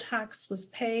payroll tax was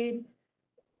paid,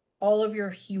 all of your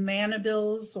Humana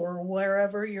bills or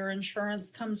wherever your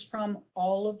insurance comes from,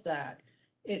 all of that.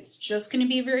 It's just going to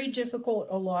be very difficult.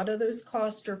 A lot of those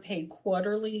costs are paid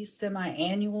quarterly,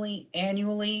 semi-annually,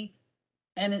 annually,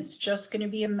 and it's just going to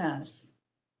be a mess.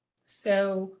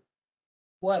 So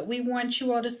what we want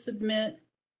you all to submit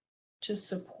to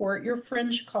support your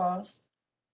fringe costs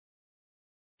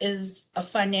is a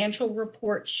financial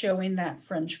report showing that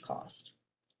fringe cost.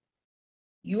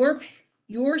 Your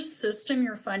system,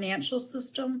 your financial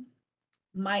system,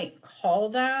 might call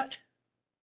that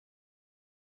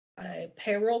a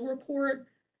payroll report.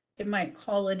 It might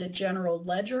call it a general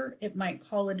ledger. It might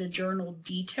call it a journal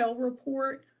detail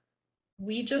report.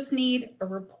 We just need a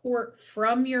report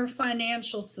from your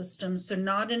financial system. So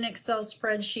not an Excel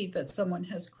spreadsheet that someone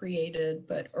has created,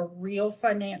 but a real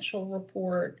financial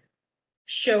report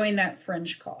showing that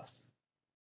fringe cost.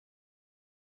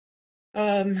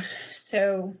 And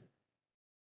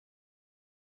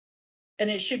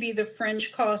it should be the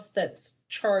fringe cost that's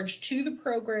charged to the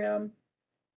program.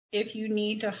 If you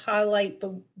need to highlight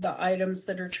the items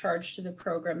that are charged to the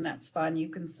program, that's fine. You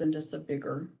can send us a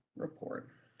bigger report.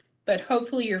 But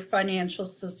hopefully your financial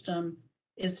system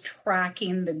is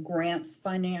tracking the grants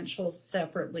financials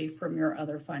separately from your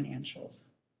other financials.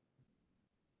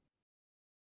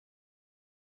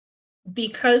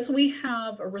 Because we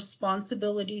have a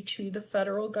responsibility to the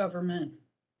federal government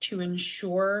to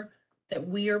ensure that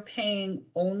we are paying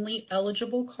only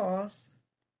eligible costs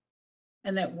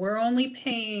and that we're only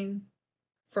paying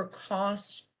for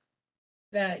costs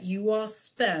that you all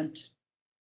spent,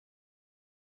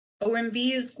 OMB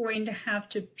is going to have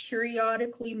to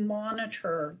periodically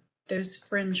monitor those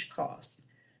fringe costs.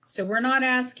 So we're not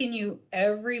asking you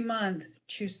every month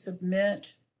to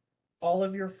submit all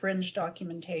of your fringe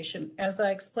documentation. As I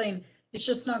explained, it's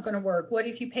just not going to work. What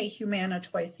if you pay Humana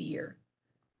twice a year?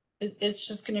 It's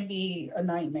just going to be a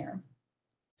nightmare.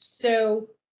 So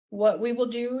what we will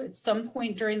do at some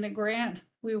point during the grant,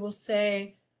 we will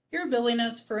say, you're billing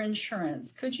us for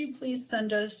insurance. Could you please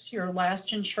send us your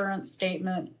last insurance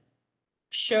statement?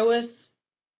 Show us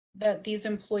that these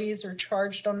employees are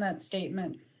charged on that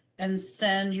statement and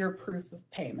send your proof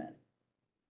of payment.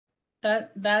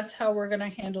 That's how we're going to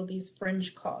handle these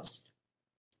fringe costs.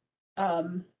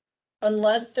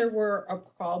 Unless there were a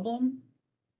problem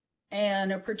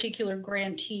and a particular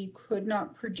grantee could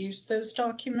not produce those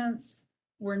documents,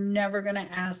 we're never going to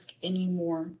ask any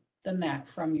more than that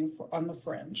from you on the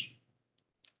fringe.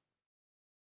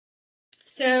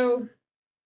 So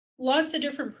lots of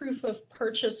different proof of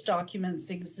purchase documents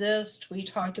exist. We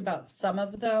talked about some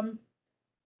of them.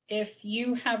 If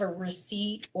you have a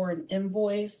receipt or an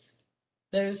invoice,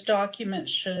 those documents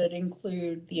should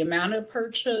include the amount of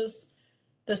purchase,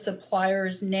 the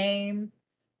supplier's name,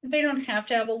 They don't have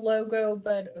to have a logo,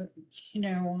 but you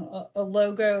know, a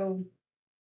logo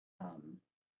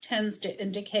tends to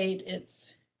indicate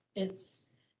it's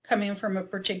coming from a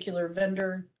particular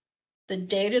vendor. The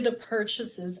date of the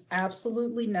purchase is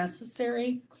absolutely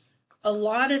necessary. A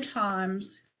lot of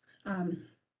times,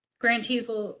 grantees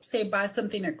will say buy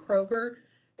something at Kroger,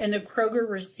 and the Kroger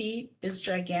receipt is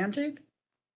gigantic,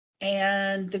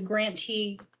 and the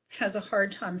grantee has a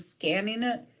hard time scanning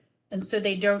it, and so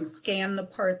they don't scan the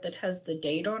part that has the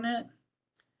date on it.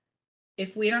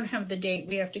 If we don't have the date,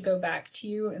 we have to go back to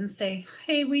you and say,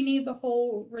 hey, we need the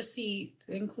whole receipt,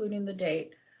 including the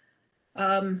date.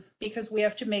 Because we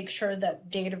have to make sure that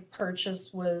date of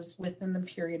purchase was within the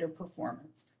period of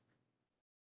performance.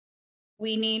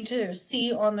 We need to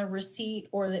see on the receipt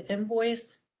or the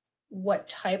invoice what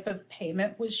type of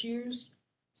payment was used.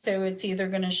 So it's either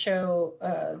going to show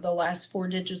the last 4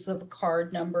 digits of a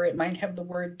card number. It might have the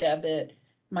word debit,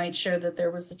 might show that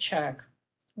there was a check.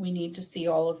 We need to see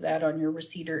all of that on your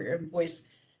receipt or invoice.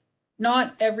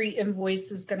 Not every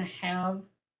invoice is going to have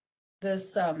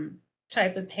this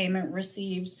type of payment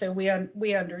received, so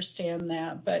we understand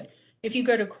that. But if you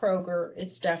go to Kroger,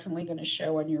 it's definitely going to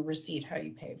show on your receipt how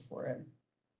you paid for it.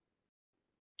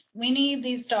 We need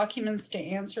these documents to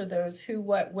answer those who,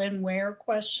 what, when, where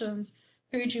questions.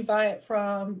 Who'd you buy it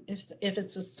from? If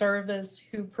it's a service,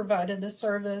 who provided the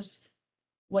service?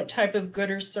 What type of good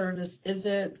or service is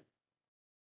it?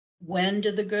 When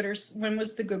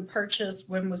was the good purchased?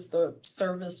 When was the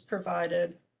service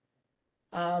provided?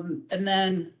 And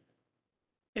then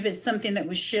if it's something that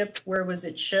was shipped, where was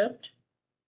it shipped?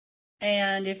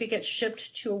 And if it gets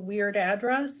shipped to a weird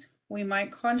address, we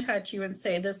might contact you and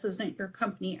say, this isn't your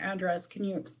company address. Can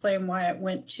you explain why it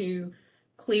went to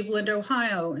Cleveland,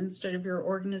 Ohio instead of your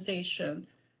organization?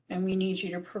 And we need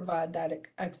you to provide that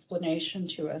explanation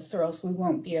to us, or else we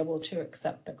won't be able to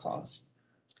accept the cost.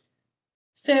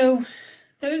 So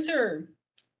those are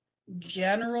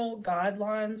general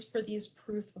guidelines for these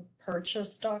proof of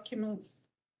purchase documents.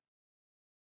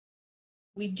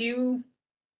 We do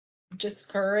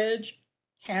discourage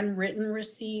handwritten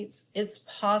receipts. It's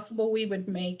possible we would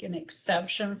make an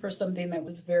exception for something that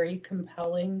was very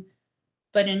compelling,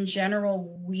 but in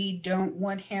general, we don't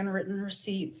want handwritten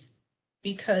receipts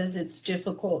because it's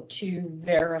difficult to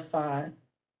verify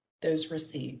those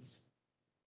receipts.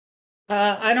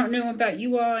 I don't know about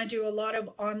you all. I do a lot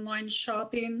of online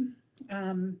shopping.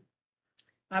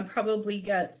 I probably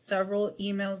get several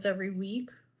emails every week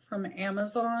from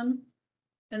Amazon.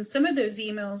 And some of those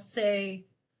emails say,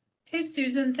 hey,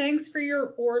 Susan, thanks for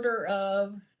your order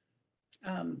of,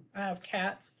 I have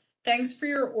cats. Thanks for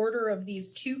your order of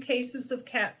these 2 cases of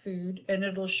cat food. And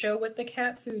it'll show what the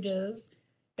cat food is.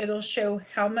 It'll show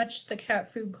how much the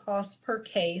cat food costs per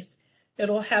case.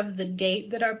 It'll have the date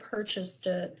that I purchased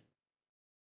it.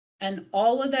 And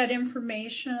all of that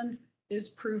information is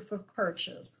proof of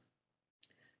purchase.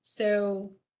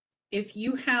 So if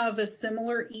you have a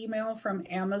similar email from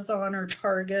Amazon or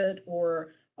Target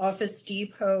or Office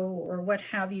Depot or what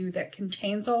have you that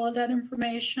contains all of that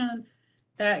information,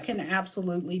 that can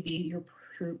absolutely be your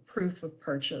proof of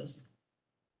purchase.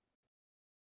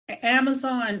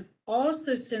 Amazon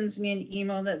also sends me an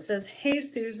email that says, hey,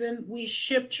 Susan, we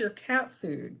shipped your cat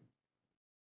food.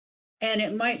 And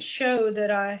it might show that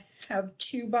I have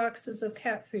 2 boxes of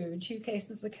cat food, 2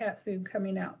 cases of cat food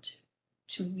coming out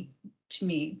to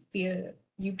me via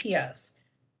UPS.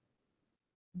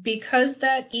 Because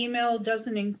that email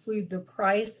doesn't include the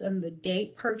price and the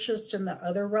date purchased and the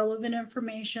other relevant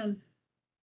information,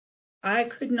 I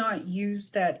could not use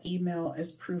that email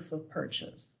as proof of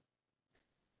purchase.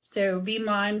 So be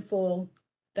mindful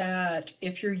that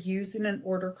if you're using an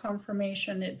order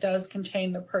confirmation, it does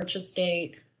contain the purchase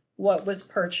date, what was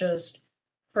purchased,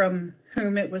 from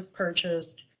whom it was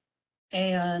purchased,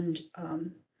 and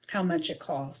how much it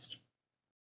cost.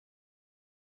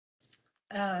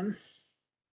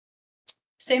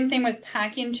 Same thing with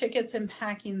packing tickets and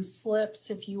packing slips.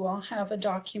 If you all have a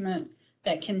document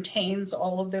that contains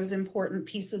all of those important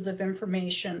pieces of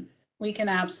information, we can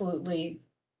absolutely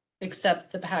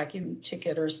accept the packing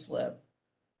ticket or slip.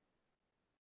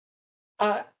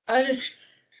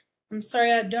 I'm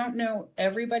sorry, I don't know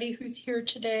everybody who's here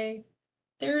today.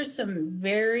 There are some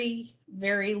very,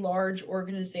 very large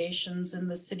organizations in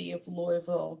the city of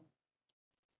Louisville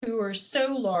who are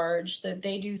so large that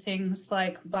they do things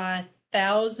like buy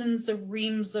thousands of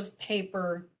reams of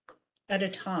paper at a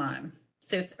time,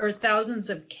 or thousands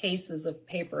of cases of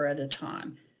paper at a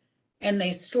time. And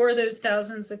they store those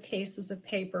thousands of cases of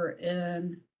paper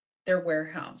in their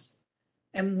warehouse.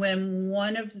 And when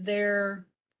one of their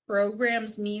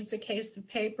programs needs a case of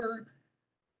paper,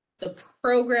 The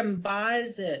program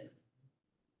buys it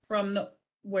from the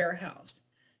warehouse.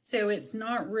 So it's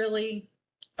not really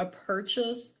a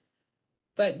purchase,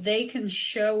 but they can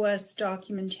show us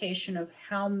documentation of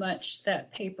how much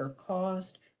that paper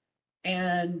cost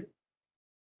and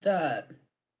the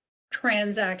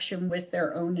transaction with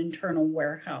their own internal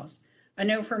warehouse. I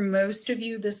know for most of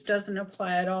you, this doesn't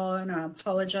apply at all, and I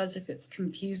apologize if it's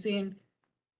confusing,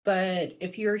 but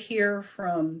if you're here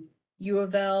from U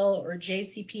of L or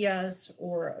JCPS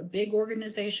or a big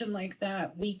organization like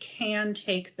that, we can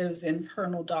take those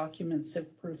internal documents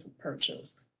of proof of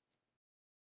purchase.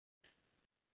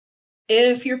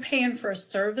 If you're paying for a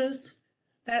service,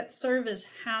 that service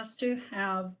has to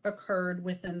have occurred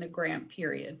within the grant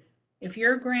period. If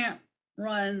your grant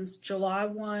runs July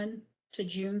 1 to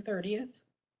June 30th,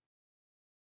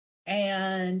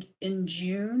 and in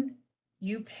June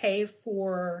you pay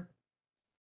for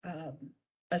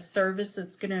a service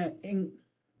that's gonna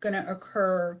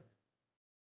occur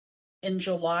in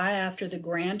July after the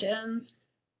grant ends,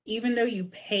 even though you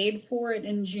paid for it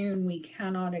in June, we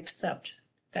cannot accept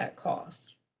that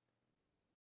cost.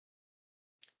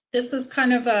 This is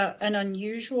kind of an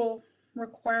unusual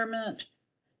requirement,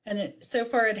 and so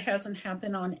far it hasn't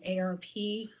happened on ARP,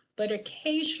 but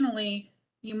occasionally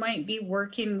you might be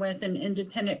working with an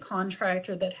independent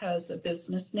contractor that has a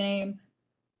business name,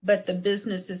 but the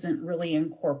business isn't really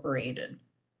incorporated.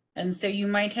 And so you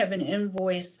might have an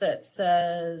invoice that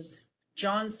says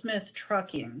John Smith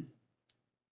Trucking,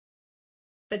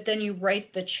 but then you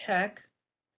write the check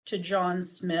to John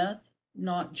Smith,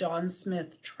 not John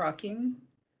Smith Trucking,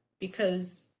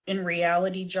 because in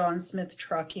reality, John Smith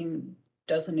Trucking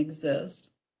doesn't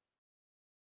exist.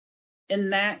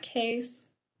 In that case,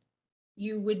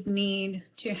 you would need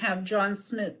to have John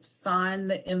Smith sign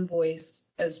the invoice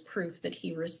as proof that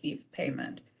he received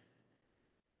payment.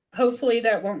 Hopefully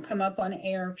that won't come up on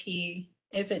ARP.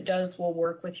 If it does, we'll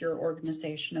work with your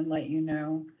organization and let you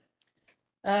know.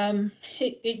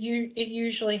 It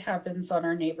usually happens on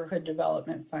our neighborhood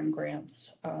development fund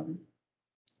grants.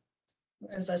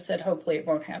 As I said, hopefully it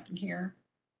won't happen here.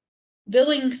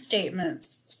 Billing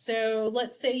statements. So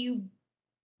let's say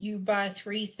you buy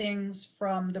 3 things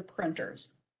from the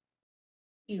printers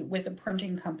with a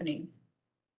printing company.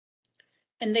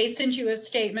 And they send you a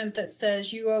statement that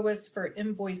says you owe us for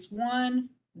invoice 1,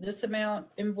 this amount,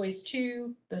 invoice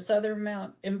 2, this other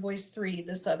amount, invoice 3,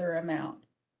 this other amount.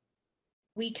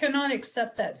 We cannot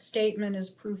accept that statement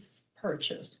as proof of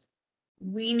purchase.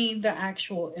 We need the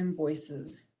actual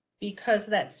invoices, because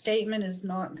that statement is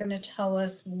not going to tell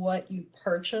us what you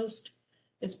purchased.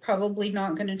 It's probably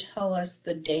not going to tell us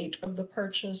the date of the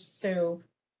purchase. So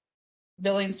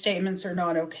billing statements are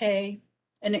not okay.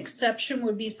 An exception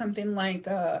would be something like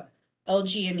a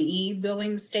LG&E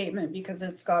billing statement, because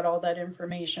it's got all that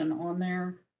information on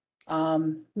there.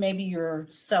 Maybe your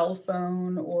cell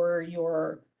phone or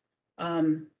your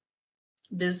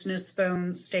business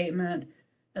phone statement,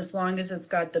 as long as it's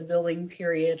got the billing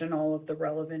period and all of the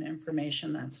relevant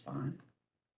information, that's fine.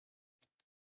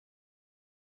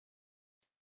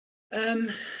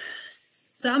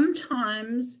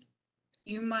 Sometimes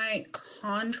you might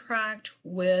contract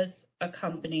with a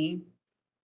company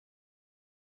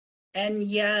and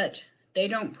yet they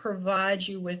don't provide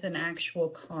you with an actual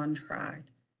contract.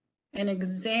 An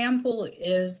example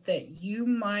is that you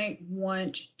might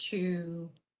want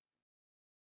to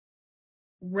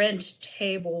rent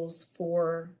tables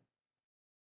for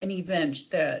an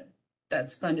event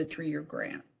that's funded through your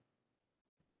grant.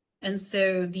 And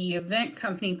so the event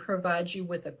company provides you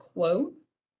with a quote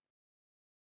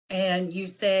and you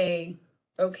say,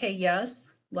 okay,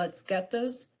 yes, let's get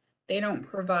this. They don't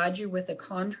provide you with a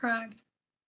contract.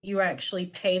 You actually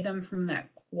pay them from that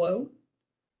quote.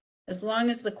 As long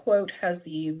as the quote has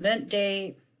the event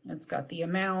date, it's got the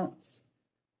amounts,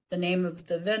 the name of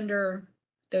the vendor,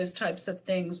 those types of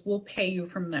things, we'll pay you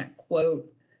from that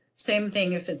quote. Same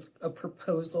thing if it's a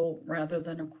proposal rather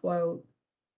than a quote.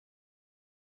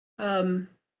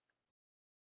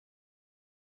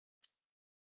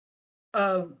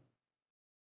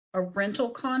 A rental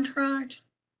contract,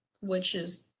 which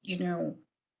is,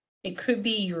 it could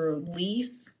be your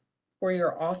lease for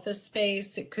your office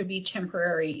space. It could be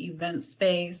temporary event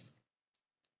space.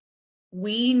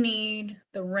 We need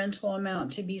the rental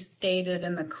amount to be stated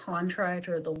in the contract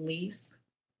or the lease.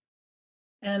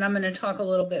 And I'm going to talk a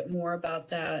little bit more about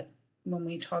that when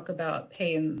we talk about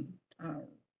paying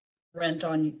rent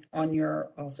on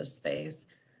your office space.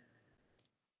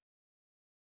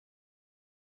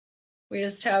 We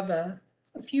just have a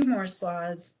few more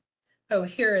slides. Oh,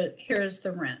 here's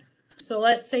the rent. So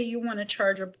let's say you want to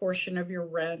charge a portion of your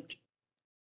rent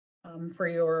for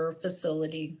your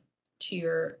facility. to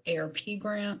your ARP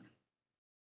grant.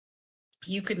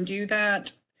 You can do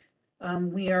that.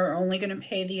 We are only going to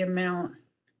pay the amount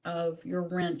of your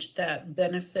rent that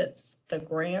benefits the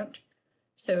grant.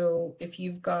 So if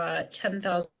you've got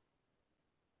 10,000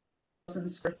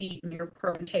 square feet and your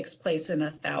program takes place in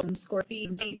 1,000 square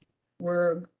feet,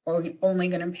 we're only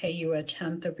going to pay you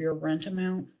 1/10 of your rent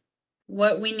amount.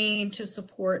 What we need to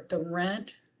support the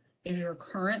rent is your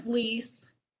current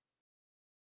lease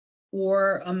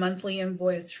or a monthly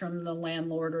invoice from the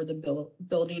landlord or the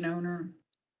building owner.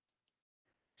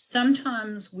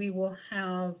 Sometimes we will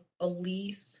have a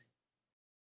lease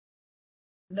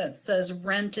that says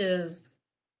rent is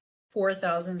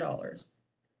 $4,000.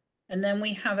 And then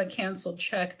we have a canceled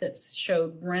check that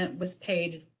showed rent was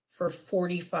paid for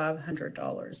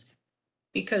 $4,500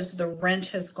 because the rent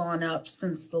has gone up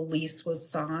since the lease was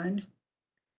signed.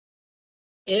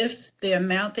 If the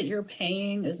amount that you're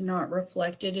paying is not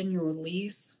reflected in your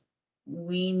lease,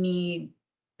 we need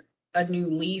a new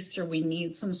lease or we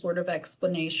need some sort of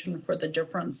explanation for the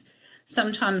difference.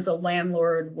 Sometimes a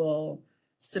landlord will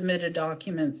submit a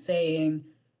document saying,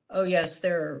 oh yes,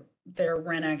 their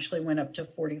rent actually went up to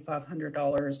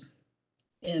 $4,500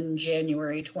 in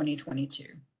January 2022.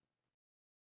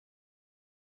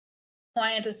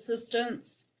 Client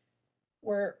assistance,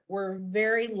 we're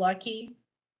very lucky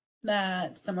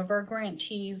that some of our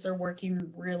grantees are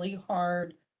working really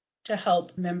hard to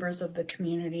help members of the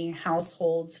community,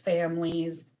 households,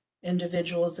 families,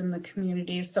 individuals in the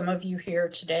community. Some of you here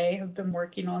today have been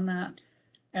working on that,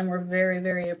 and we're very,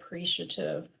 very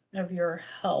appreciative of your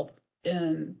help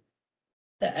in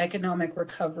the economic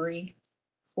recovery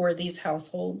for these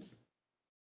households.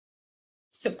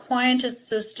 So client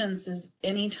assistance is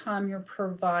anytime you're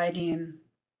providing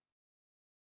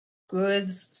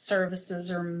goods, services,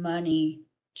 or money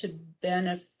to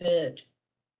benefit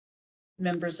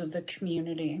members of the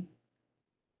community.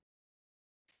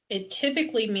 It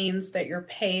typically means that you're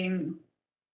paying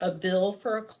a bill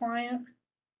for a client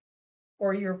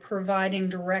or you're providing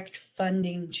direct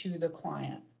funding to the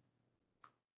client.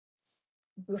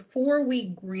 Before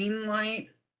we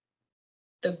greenlight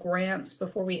the grants,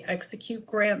 before we execute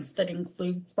grants that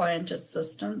include client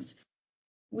assistance,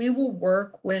 we will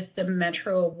work with the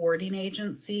Metro Awarding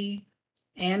Agency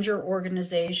and your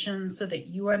organization so that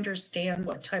you understand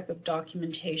what type of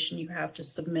documentation you have to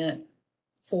submit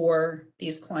for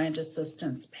these client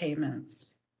assistance payments.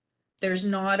 There's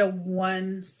not a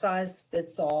one size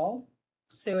fits all,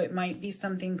 so it might be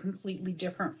something completely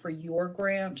different for your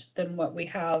grant than what we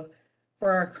have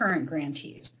for our current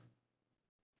grantees.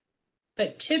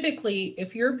 But typically,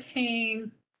 if you're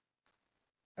paying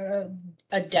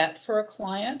a debt for a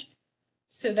client,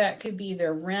 so that could be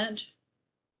their rent,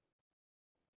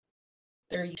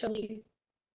 their utility,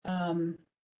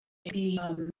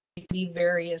 it could be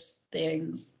various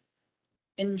things.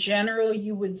 In general,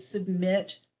 you would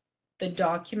submit the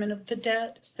document of the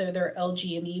debt, so their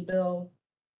LG&E bill,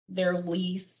 their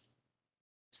lease,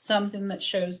 something that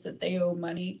shows that they owe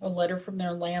money, a letter from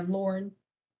their landlord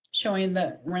showing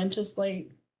that rent is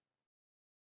late.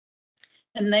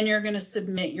 And then you're going to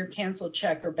submit your canceled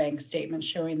check or bank statement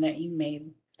showing that you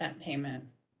made that payment.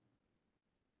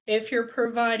 If you're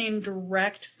providing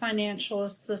direct financial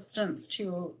assistance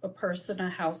to a person, a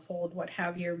household, what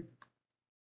have you,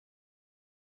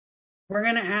 we're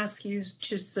going to ask you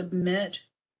to submit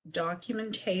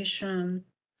documentation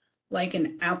like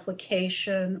an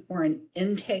application or an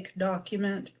intake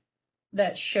document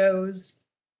that shows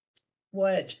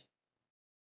what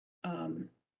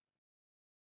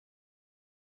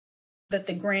that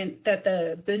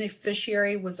the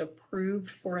beneficiary was approved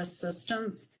for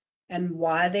assistance and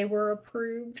why they were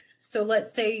approved. So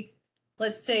let's say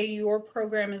your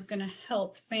program is going to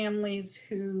help families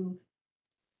who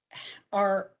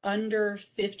are under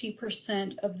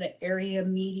 50% of the area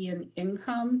median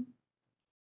income.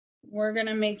 We're going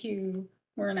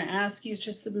to ask you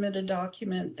to submit a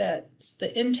document that's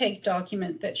the intake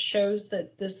document that shows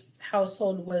that this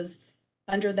household was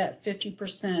under that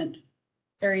 50%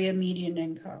 area median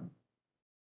income.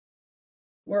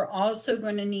 We're also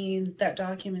going to need that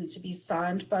document to be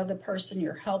signed by the person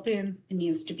you're helping. It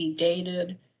needs to be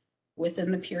dated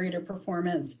within the period of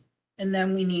performance. And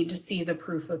then we need to see the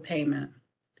proof of payment.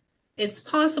 It's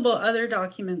possible other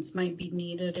documents might be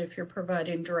needed if you're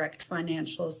providing direct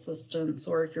financial assistance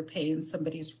or if you're paying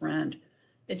somebody's rent.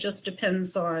 It just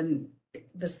depends on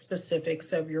the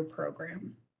specifics of your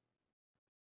program.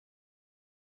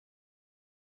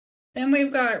 Then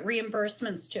we've got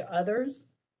reimbursements to others.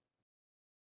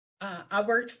 I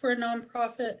worked for a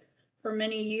nonprofit for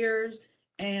many years,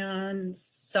 and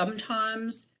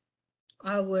sometimes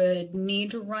I would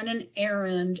need to run an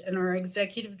errand, and our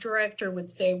executive director would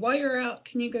say, while you're out,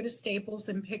 can you go to Staples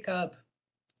and pick up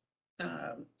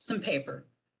some paper?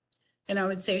 And I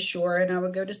would say, sure. And I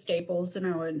would go to Staples and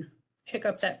I would pick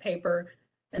up that paper.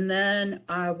 And then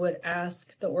I would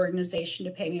ask the organization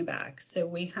to pay me back. So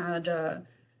we had,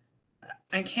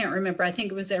 I can't remember, I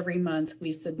think it was every month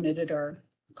we submitted our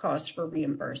cost for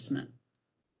reimbursement.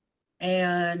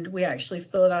 And we actually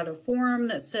filled out a form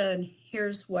that said,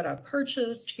 here's what I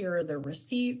purchased, here are the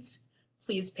receipts,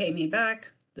 please pay me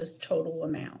back this total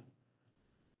amount.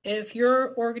 If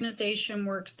your organization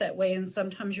works that way, and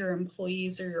sometimes your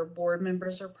employees or your board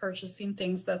members are purchasing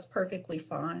things, that's perfectly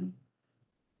fine.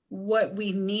 What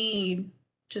we need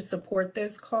to support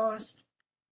those costs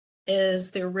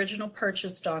is the original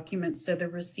purchase document, so the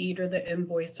receipt or the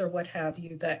invoice or what have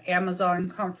you, the Amazon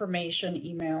confirmation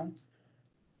email.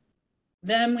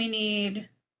 Then we need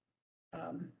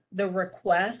the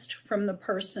request from the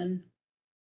person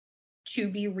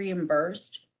to be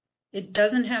reimbursed. It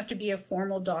doesn't have to be a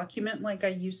formal document like I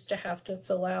used to have to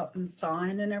fill out and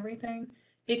sign and everything.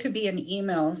 It could be an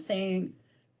email saying,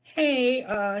 hey,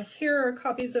 here are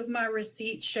copies of my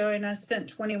receipt showing I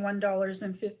spent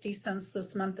 $21.50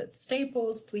 this month at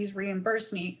Staples. Please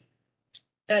reimburse me.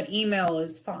 That email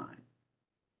is fine.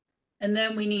 And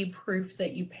then we need proof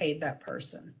that you paid that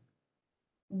person.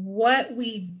 What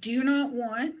we do not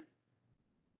want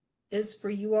is for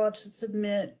you all to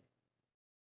submit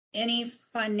any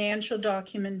financial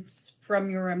documents from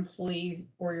your employee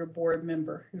or your board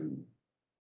member who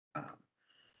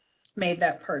made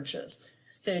that purchase.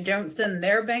 So don't send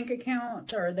their bank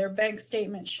account or their bank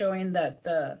statement showing that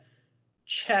the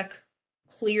check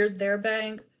cleared their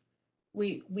bank.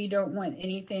 We don't want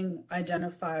anything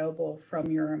identifiable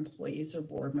from your employees or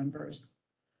board members.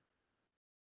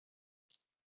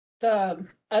 The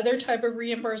other type of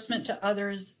reimbursement to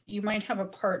others, you might have a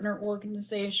partner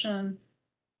organization.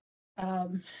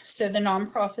 So the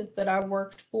nonprofit that I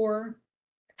worked for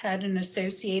had an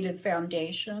associated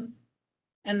foundation,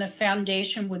 and the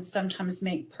foundation would sometimes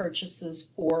make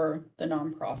purchases for the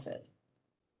nonprofit,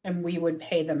 and we would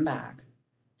pay them back.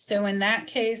 So in that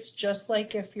case, just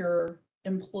like if your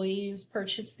employee is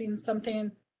purchasing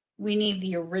something, we need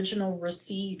the original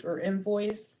receipt or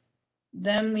invoice.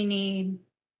 Then we need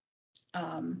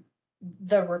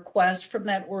the request from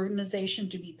that organization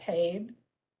to be paid.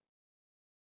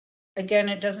 Again,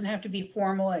 it doesn't have to be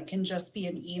formal. It can just be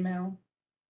an email.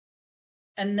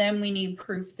 And then we need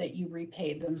proof that you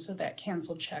repaid them, so that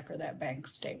canceled check or that bank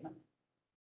statement.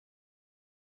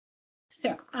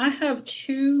 So I have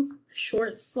two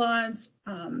short slides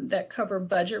that cover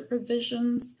budget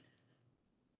revisions,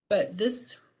 but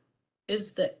this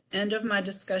is the end of my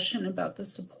discussion about the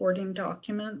supporting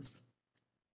documents.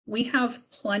 We have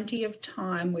plenty of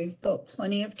time. We've built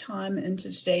plenty of time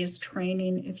into today's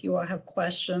training. If you all have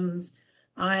questions,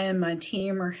 I and my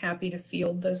team are happy to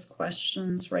field those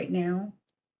questions right now.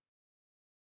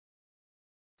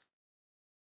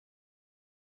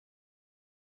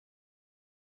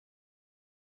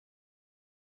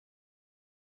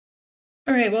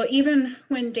 All right, well, even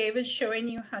when David's showing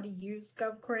you how to use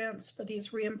GovGrants for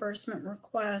these reimbursement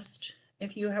requests,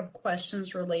 if you have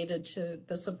questions related to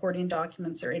the supporting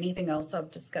documents or anything else I've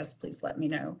discussed, please let me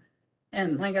know.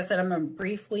 And like I said, I'm going to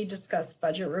briefly discuss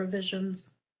budget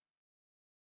revisions.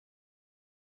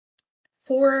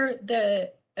 For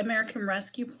the American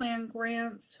Rescue Plan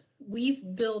grants, we've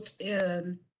built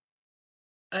in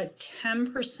a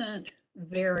 10%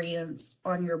 variance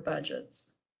on your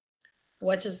budgets.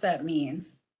 What does that mean?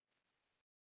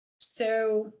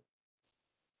 So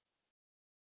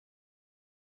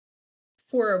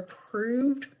for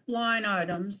approved line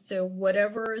items, so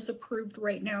whatever is approved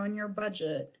right now in your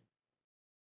budget,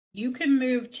 you can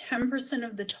move 10%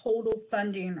 of the total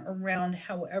funding around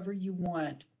however you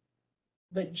want,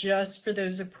 but just for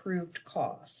those approved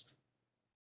costs.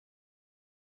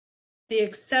 The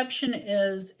exception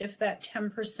is if that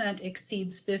 10%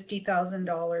 exceeds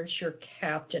 $50,000, you're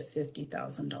capped at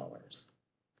 $50,000.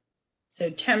 So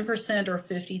 10% or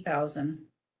 $50,000,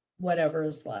 whatever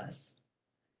is less.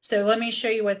 So let me show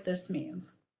you what this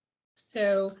means.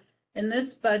 So in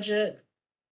this budget,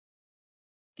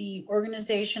 the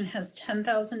organization has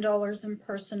 $10,000 in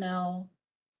personnel,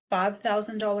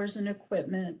 $5,000 in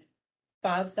equipment,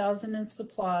 $5,000 in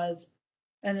supplies,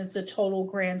 and it's a total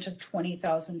grant of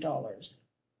 $20,000.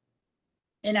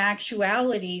 In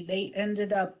actuality, they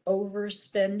ended up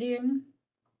overspending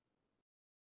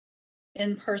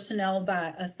in personnel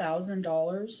by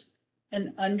 $1,000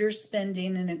 and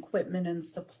underspending in equipment and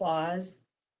supplies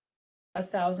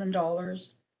 $1,000.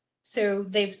 So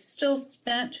they've still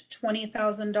spent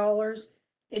 $20,000,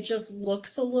 It just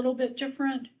looks a little bit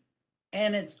different,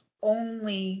 and it's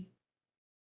only,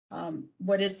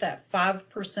 what is that,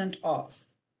 5% off,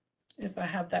 if I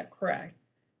have that correct.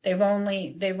 They've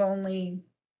only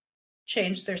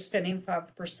changed their spending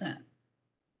 5%.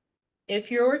 If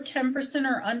you're 10%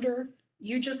 or under,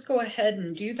 you just go ahead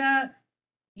and do that.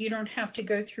 You don't have to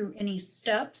go through any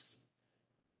steps.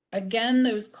 Again,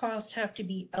 those costs have to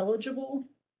be eligible.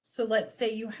 So let's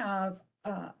say you have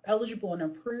eligible and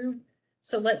approved.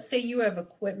 So let's say you have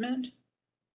equipment,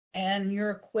 and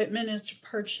your equipment is to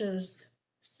purchase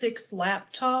 6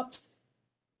 laptops,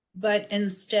 but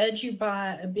instead you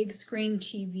buy a big screen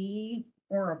TV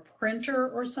or a printer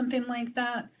or something like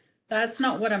that. That's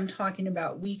not what I'm talking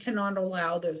about. We cannot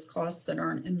allow those costs that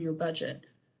aren't in your budget.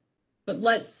 But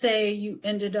let's say you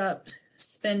ended up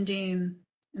spending,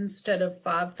 instead of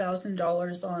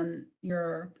 $5,000 on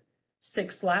your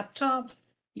 6 laptops,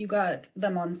 you got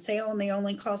them on sale and they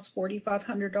only cost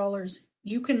 $4,500.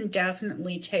 You can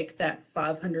definitely take that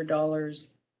 $500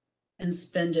 and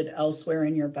spend it elsewhere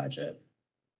in your budget.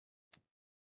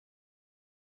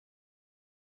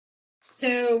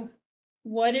 So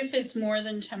what if it's more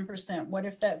than 10%? What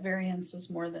if that variance is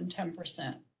more than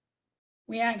 10%?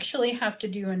 We actually have to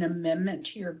do an amendment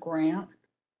to your grant.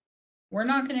 We're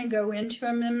not going to go into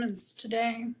amendments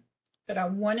today, but I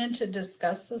wanted to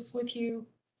discuss this with you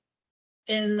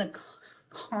in the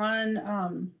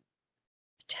context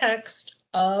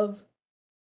of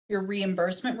your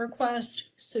reimbursement request,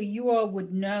 so you all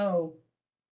would know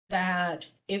that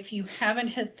if you haven't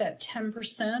hit that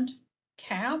 10%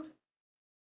 cap,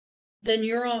 then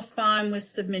you're all fine with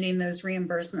submitting those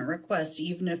reimbursement requests,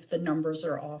 even if the numbers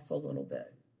are off a little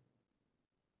bit.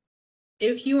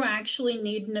 If you actually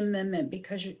need an amendment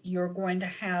because you're going to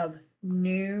have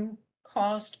new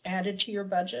cost added to your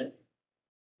budget,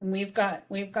 and we've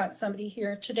got somebody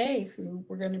here today who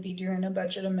we're going to be doing a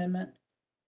budget amendment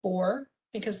for,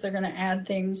 because they're going to add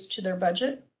things to their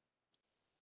budget.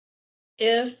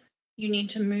 If you need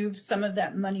to move some of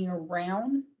that money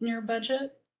around in your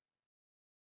budget,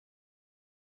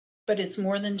 but it's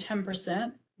more than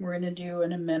 10%, we're going to do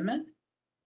an amendment.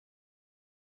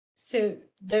 So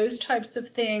those types of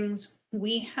things,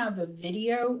 we have a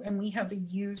video and we have a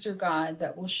user guide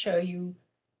that will show you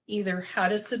either how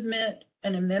to submit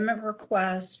an amendment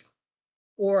request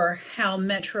or how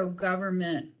Metro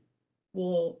government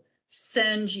will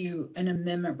send you an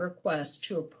amendment request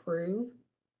to approve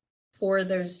for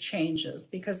those changes,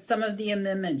 because some of the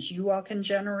amendments you all can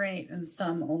generate and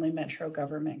some only Metro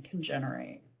government can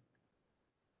generate.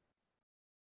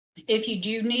 If you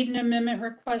do need an amendment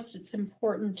request, it's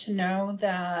important to know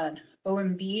that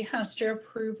OMB has to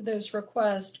approve those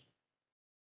requests.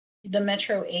 The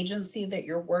Metro agency that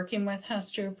you're working with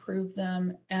has to approve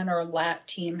them, and our LAT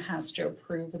team has to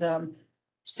approve them.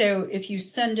 So if you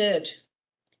send it,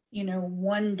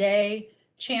 one day,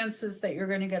 chances that you're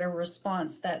going to get a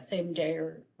response that same day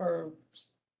are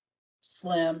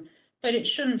slim, but it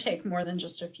shouldn't take more than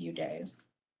just a few days.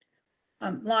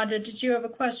 Londa, did you have a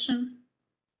question?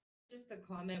 Just a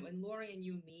comment, when Lori and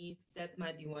you meet, that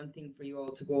might be one thing for you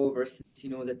all to go over, since you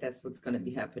know that that's what's going to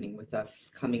be happening with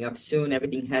us coming up soon.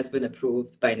 Everything has been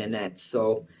approved by Nanette,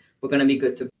 so we're going to be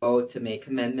good to go to make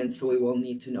amendments, so we will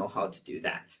need to know how to do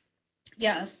that.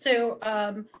 Yeah, so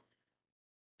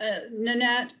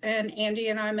Nanette and Andy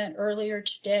and I met earlier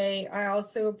today. I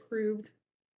also approved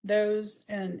those,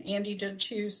 and Andy did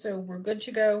too, so we're good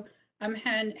to go. I'm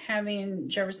having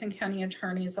Jefferson County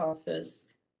Attorney's Office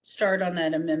start on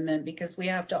that amendment, because we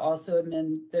have to also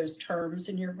amend those terms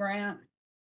in your grant.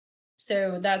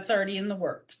 So that's already in the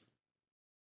works.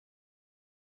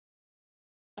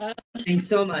 Thanks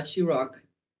so much. You rock.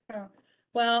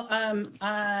 Well,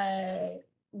 I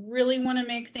really want to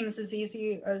make things as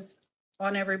easy as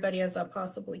on everybody as I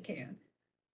possibly can.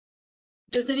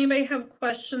 Does anybody have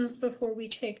questions before we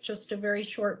take just a very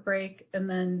short break, and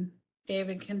then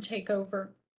David can take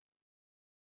over?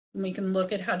 And we can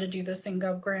look at how to do this in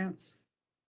GovGrants.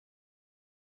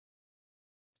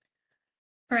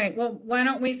 All right, well, why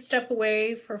don't we step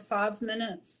away for 5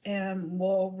 minutes and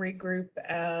we'll regroup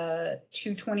at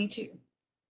 2:22.